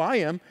 That's who I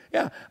am.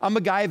 Yeah, I'm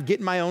a guy of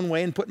getting my own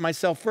way and putting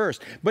myself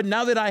first. But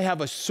now that I have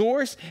a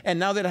source and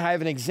now that I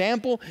have an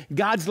example,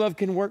 God's love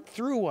can work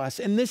through us.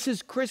 And this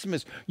is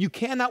Christmas. You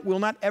cannot, will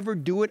not ever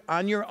do it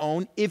on your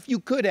own. If you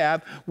could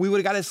have, we would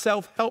have got a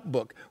self-help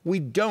book. We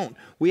don't.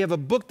 We have a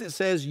book that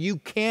says you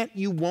can't,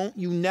 you won't,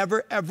 you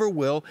never, ever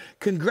will.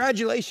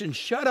 Congratulations,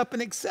 shut up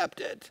and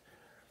accept it.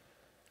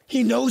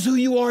 He knows who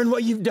you are and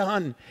what you've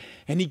done.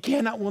 And he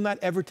cannot, will not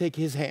ever take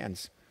his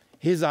hands,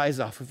 his eyes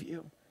off of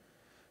you.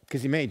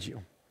 Because he made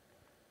you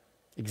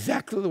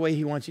exactly the way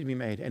he wants you to be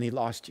made, and he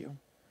lost you.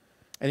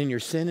 And in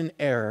your sin and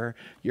error,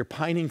 you're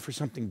pining for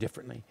something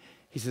differently.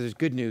 He says there's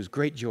good news,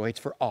 great joy, it's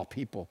for all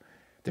people.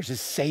 There's a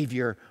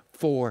Savior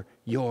for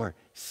your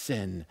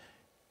sin.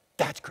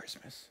 That's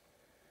Christmas.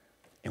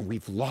 And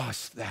we've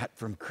lost that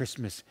from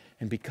Christmas.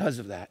 And because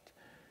of that,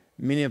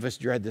 many of us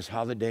dread this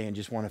holiday and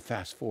just want to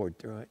fast forward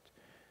through it.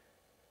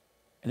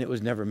 And it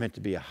was never meant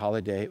to be a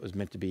holiday. It was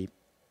meant to be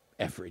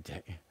every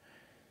day.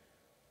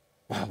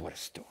 Wow, what a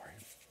story.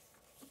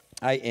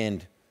 I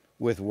end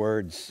with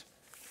words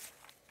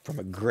from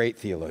a great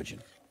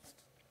theologian.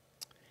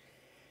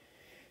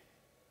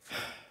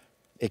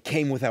 It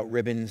came without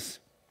ribbons.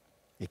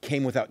 It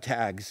came without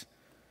tags.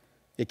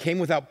 It came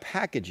without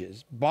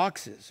packages,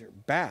 boxes, or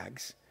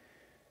bags.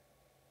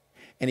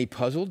 And he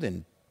puzzled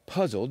and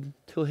puzzled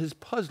till his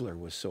puzzler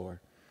was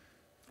sore.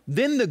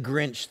 Then the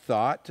Grinch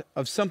thought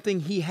of something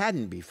he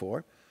hadn't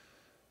before.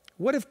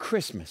 What if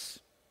Christmas,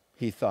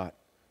 he thought,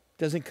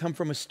 doesn't come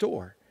from a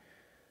store?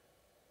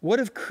 What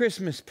if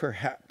Christmas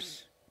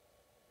perhaps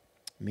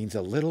means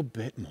a little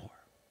bit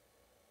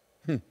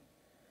more?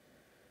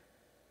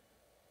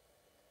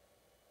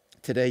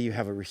 Today you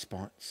have a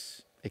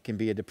response. It can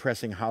be a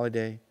depressing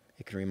holiday.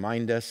 It can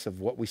remind us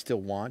of what we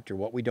still want or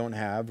what we don't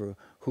have or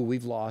who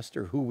we've lost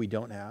or who we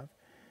don't have.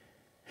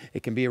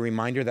 It can be a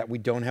reminder that we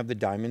don't have the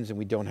diamonds and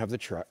we don't have the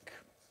truck.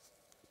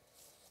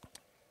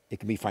 It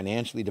can be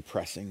financially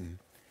depressing.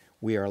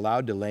 We are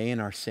allowed to lay in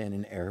our sin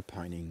and error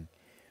pining,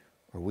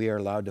 or we are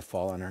allowed to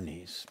fall on our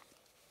knees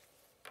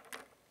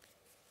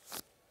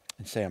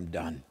and say, I'm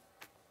done.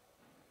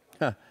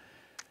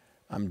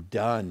 I'm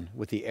done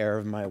with the error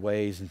of my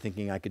ways and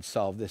thinking I could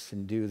solve this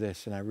and do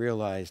this. And I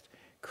realized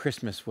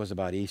Christmas was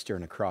about Easter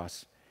and a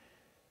cross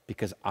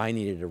because I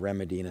needed a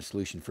remedy and a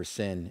solution for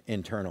sin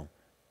internal,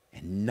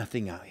 and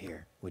nothing out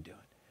here would do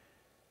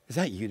it. Is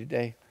that you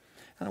today?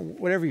 I don't know,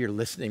 whatever you're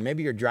listening,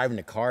 maybe you're driving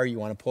a car, you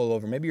want to pull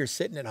over, maybe you're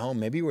sitting at home,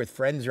 maybe you're with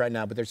friends right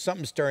now, but there's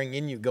something stirring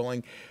in you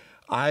going,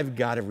 I've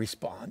got to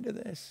respond to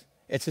this.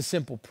 It's a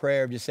simple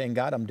prayer of just saying,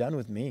 God, I'm done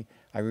with me.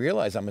 I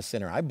realize I'm a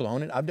sinner. I've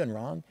blown it. I've done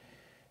wrong,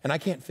 and I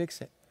can't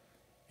fix it.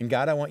 And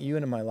God, I want you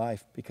into my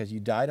life because you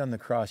died on the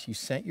cross. You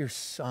sent your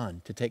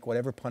son to take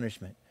whatever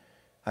punishment.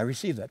 I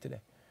received that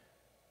today.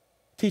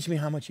 Teach me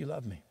how much you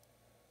love me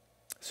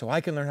so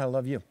I can learn how to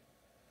love you.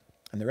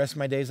 And the rest of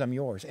my days, I'm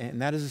yours.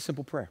 And that is a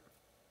simple prayer.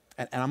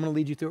 And I'm going to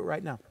lead you through it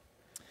right now.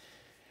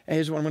 And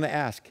here's what I'm going to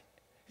ask.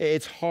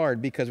 It's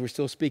hard because we're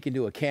still speaking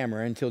to a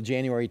camera until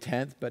January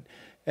 10th, but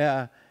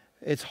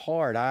it's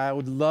hard. I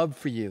would love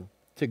for you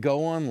to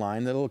go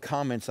online, the little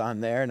comments on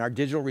there, and our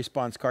digital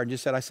response card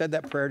just said, I said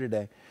that prayer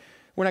today.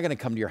 We're not going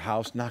to come to your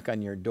house, knock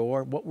on your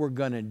door. What we're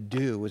going to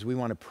do is we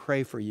want to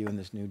pray for you in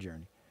this new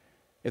journey.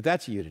 If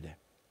that's you today,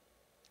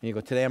 and you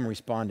go, today I'm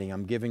responding,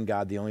 I'm giving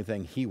God the only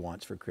thing he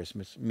wants for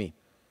Christmas, me.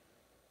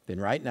 Then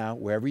right now,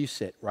 wherever you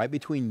sit, right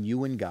between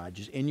you and God,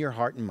 just in your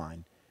heart and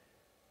mind,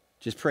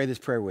 just pray this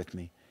prayer with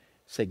me.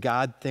 Say,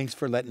 God, thanks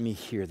for letting me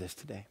hear this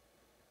today.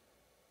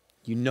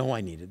 You know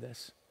I needed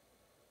this.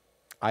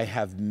 I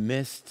have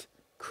missed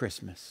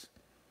Christmas.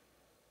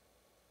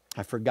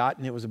 I've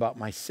forgotten it was about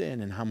my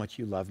sin and how much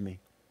you love me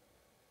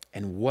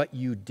and what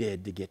you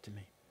did to get to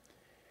me.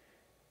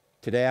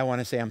 Today I want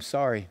to say I'm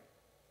sorry.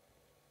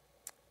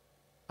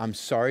 I'm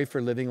sorry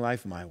for living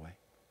life my way.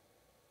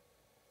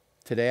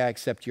 Today I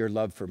accept your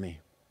love for me.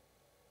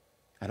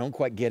 I don't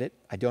quite get it.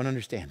 I don't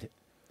understand it.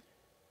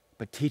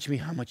 But teach me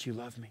how much you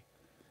love me.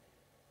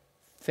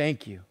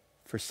 Thank you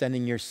for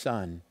sending your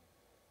son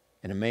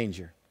in a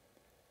manger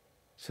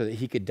so that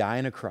he could die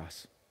on a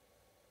cross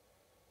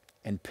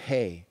and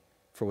pay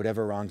for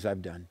whatever wrongs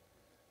I've done.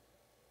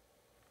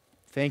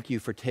 Thank you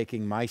for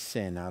taking my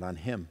sin out on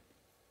him.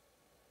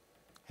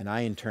 And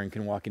I, in turn,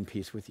 can walk in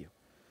peace with you.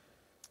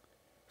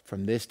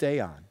 From this day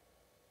on,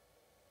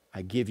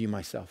 I give you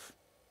myself.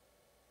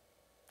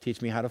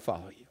 Teach me how to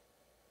follow you.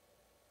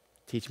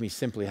 Teach me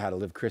simply how to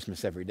live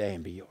Christmas every day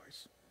and be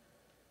yours.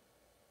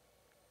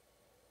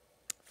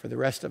 For the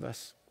rest of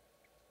us,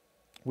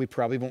 we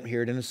probably won't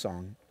hear it in a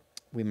song.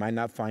 We might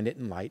not find it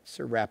in lights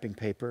or wrapping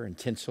paper and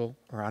tinsel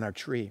or on our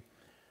tree.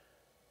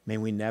 May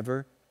we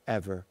never,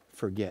 ever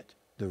forget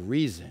the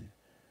reason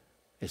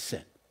is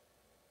sin.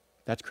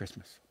 That's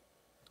Christmas.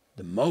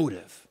 The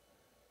motive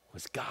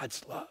was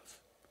God's love.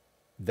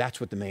 That's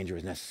what the manger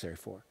is necessary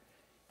for.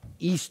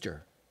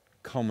 Easter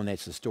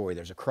culminates the story.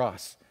 There's a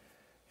cross,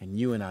 and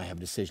you and I have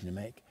a decision to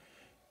make.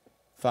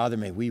 Father,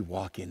 may we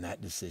walk in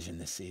that decision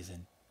this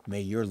season.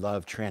 May your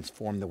love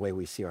transform the way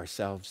we see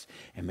ourselves,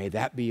 and may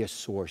that be a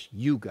source,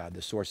 you, God,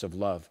 the source of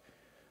love,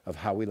 of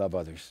how we love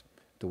others,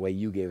 the way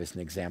you gave us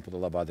an example to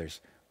love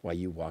others while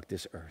you walked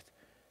this earth.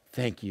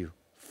 Thank you,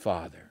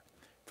 Father,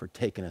 for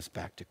taking us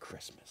back to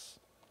Christmas.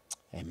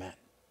 Amen.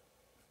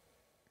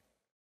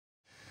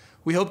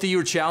 We hope that you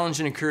were challenged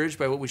and encouraged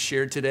by what we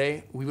shared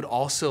today. We would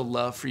also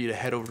love for you to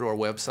head over to our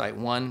website,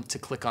 1, to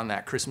click on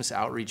that Christmas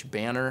outreach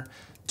banner,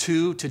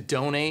 2, to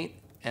donate,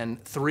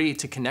 and 3,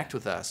 to connect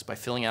with us by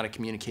filling out a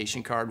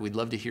communication card. We'd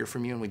love to hear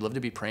from you, and we'd love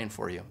to be praying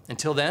for you.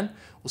 Until then,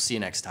 we'll see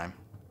you next time.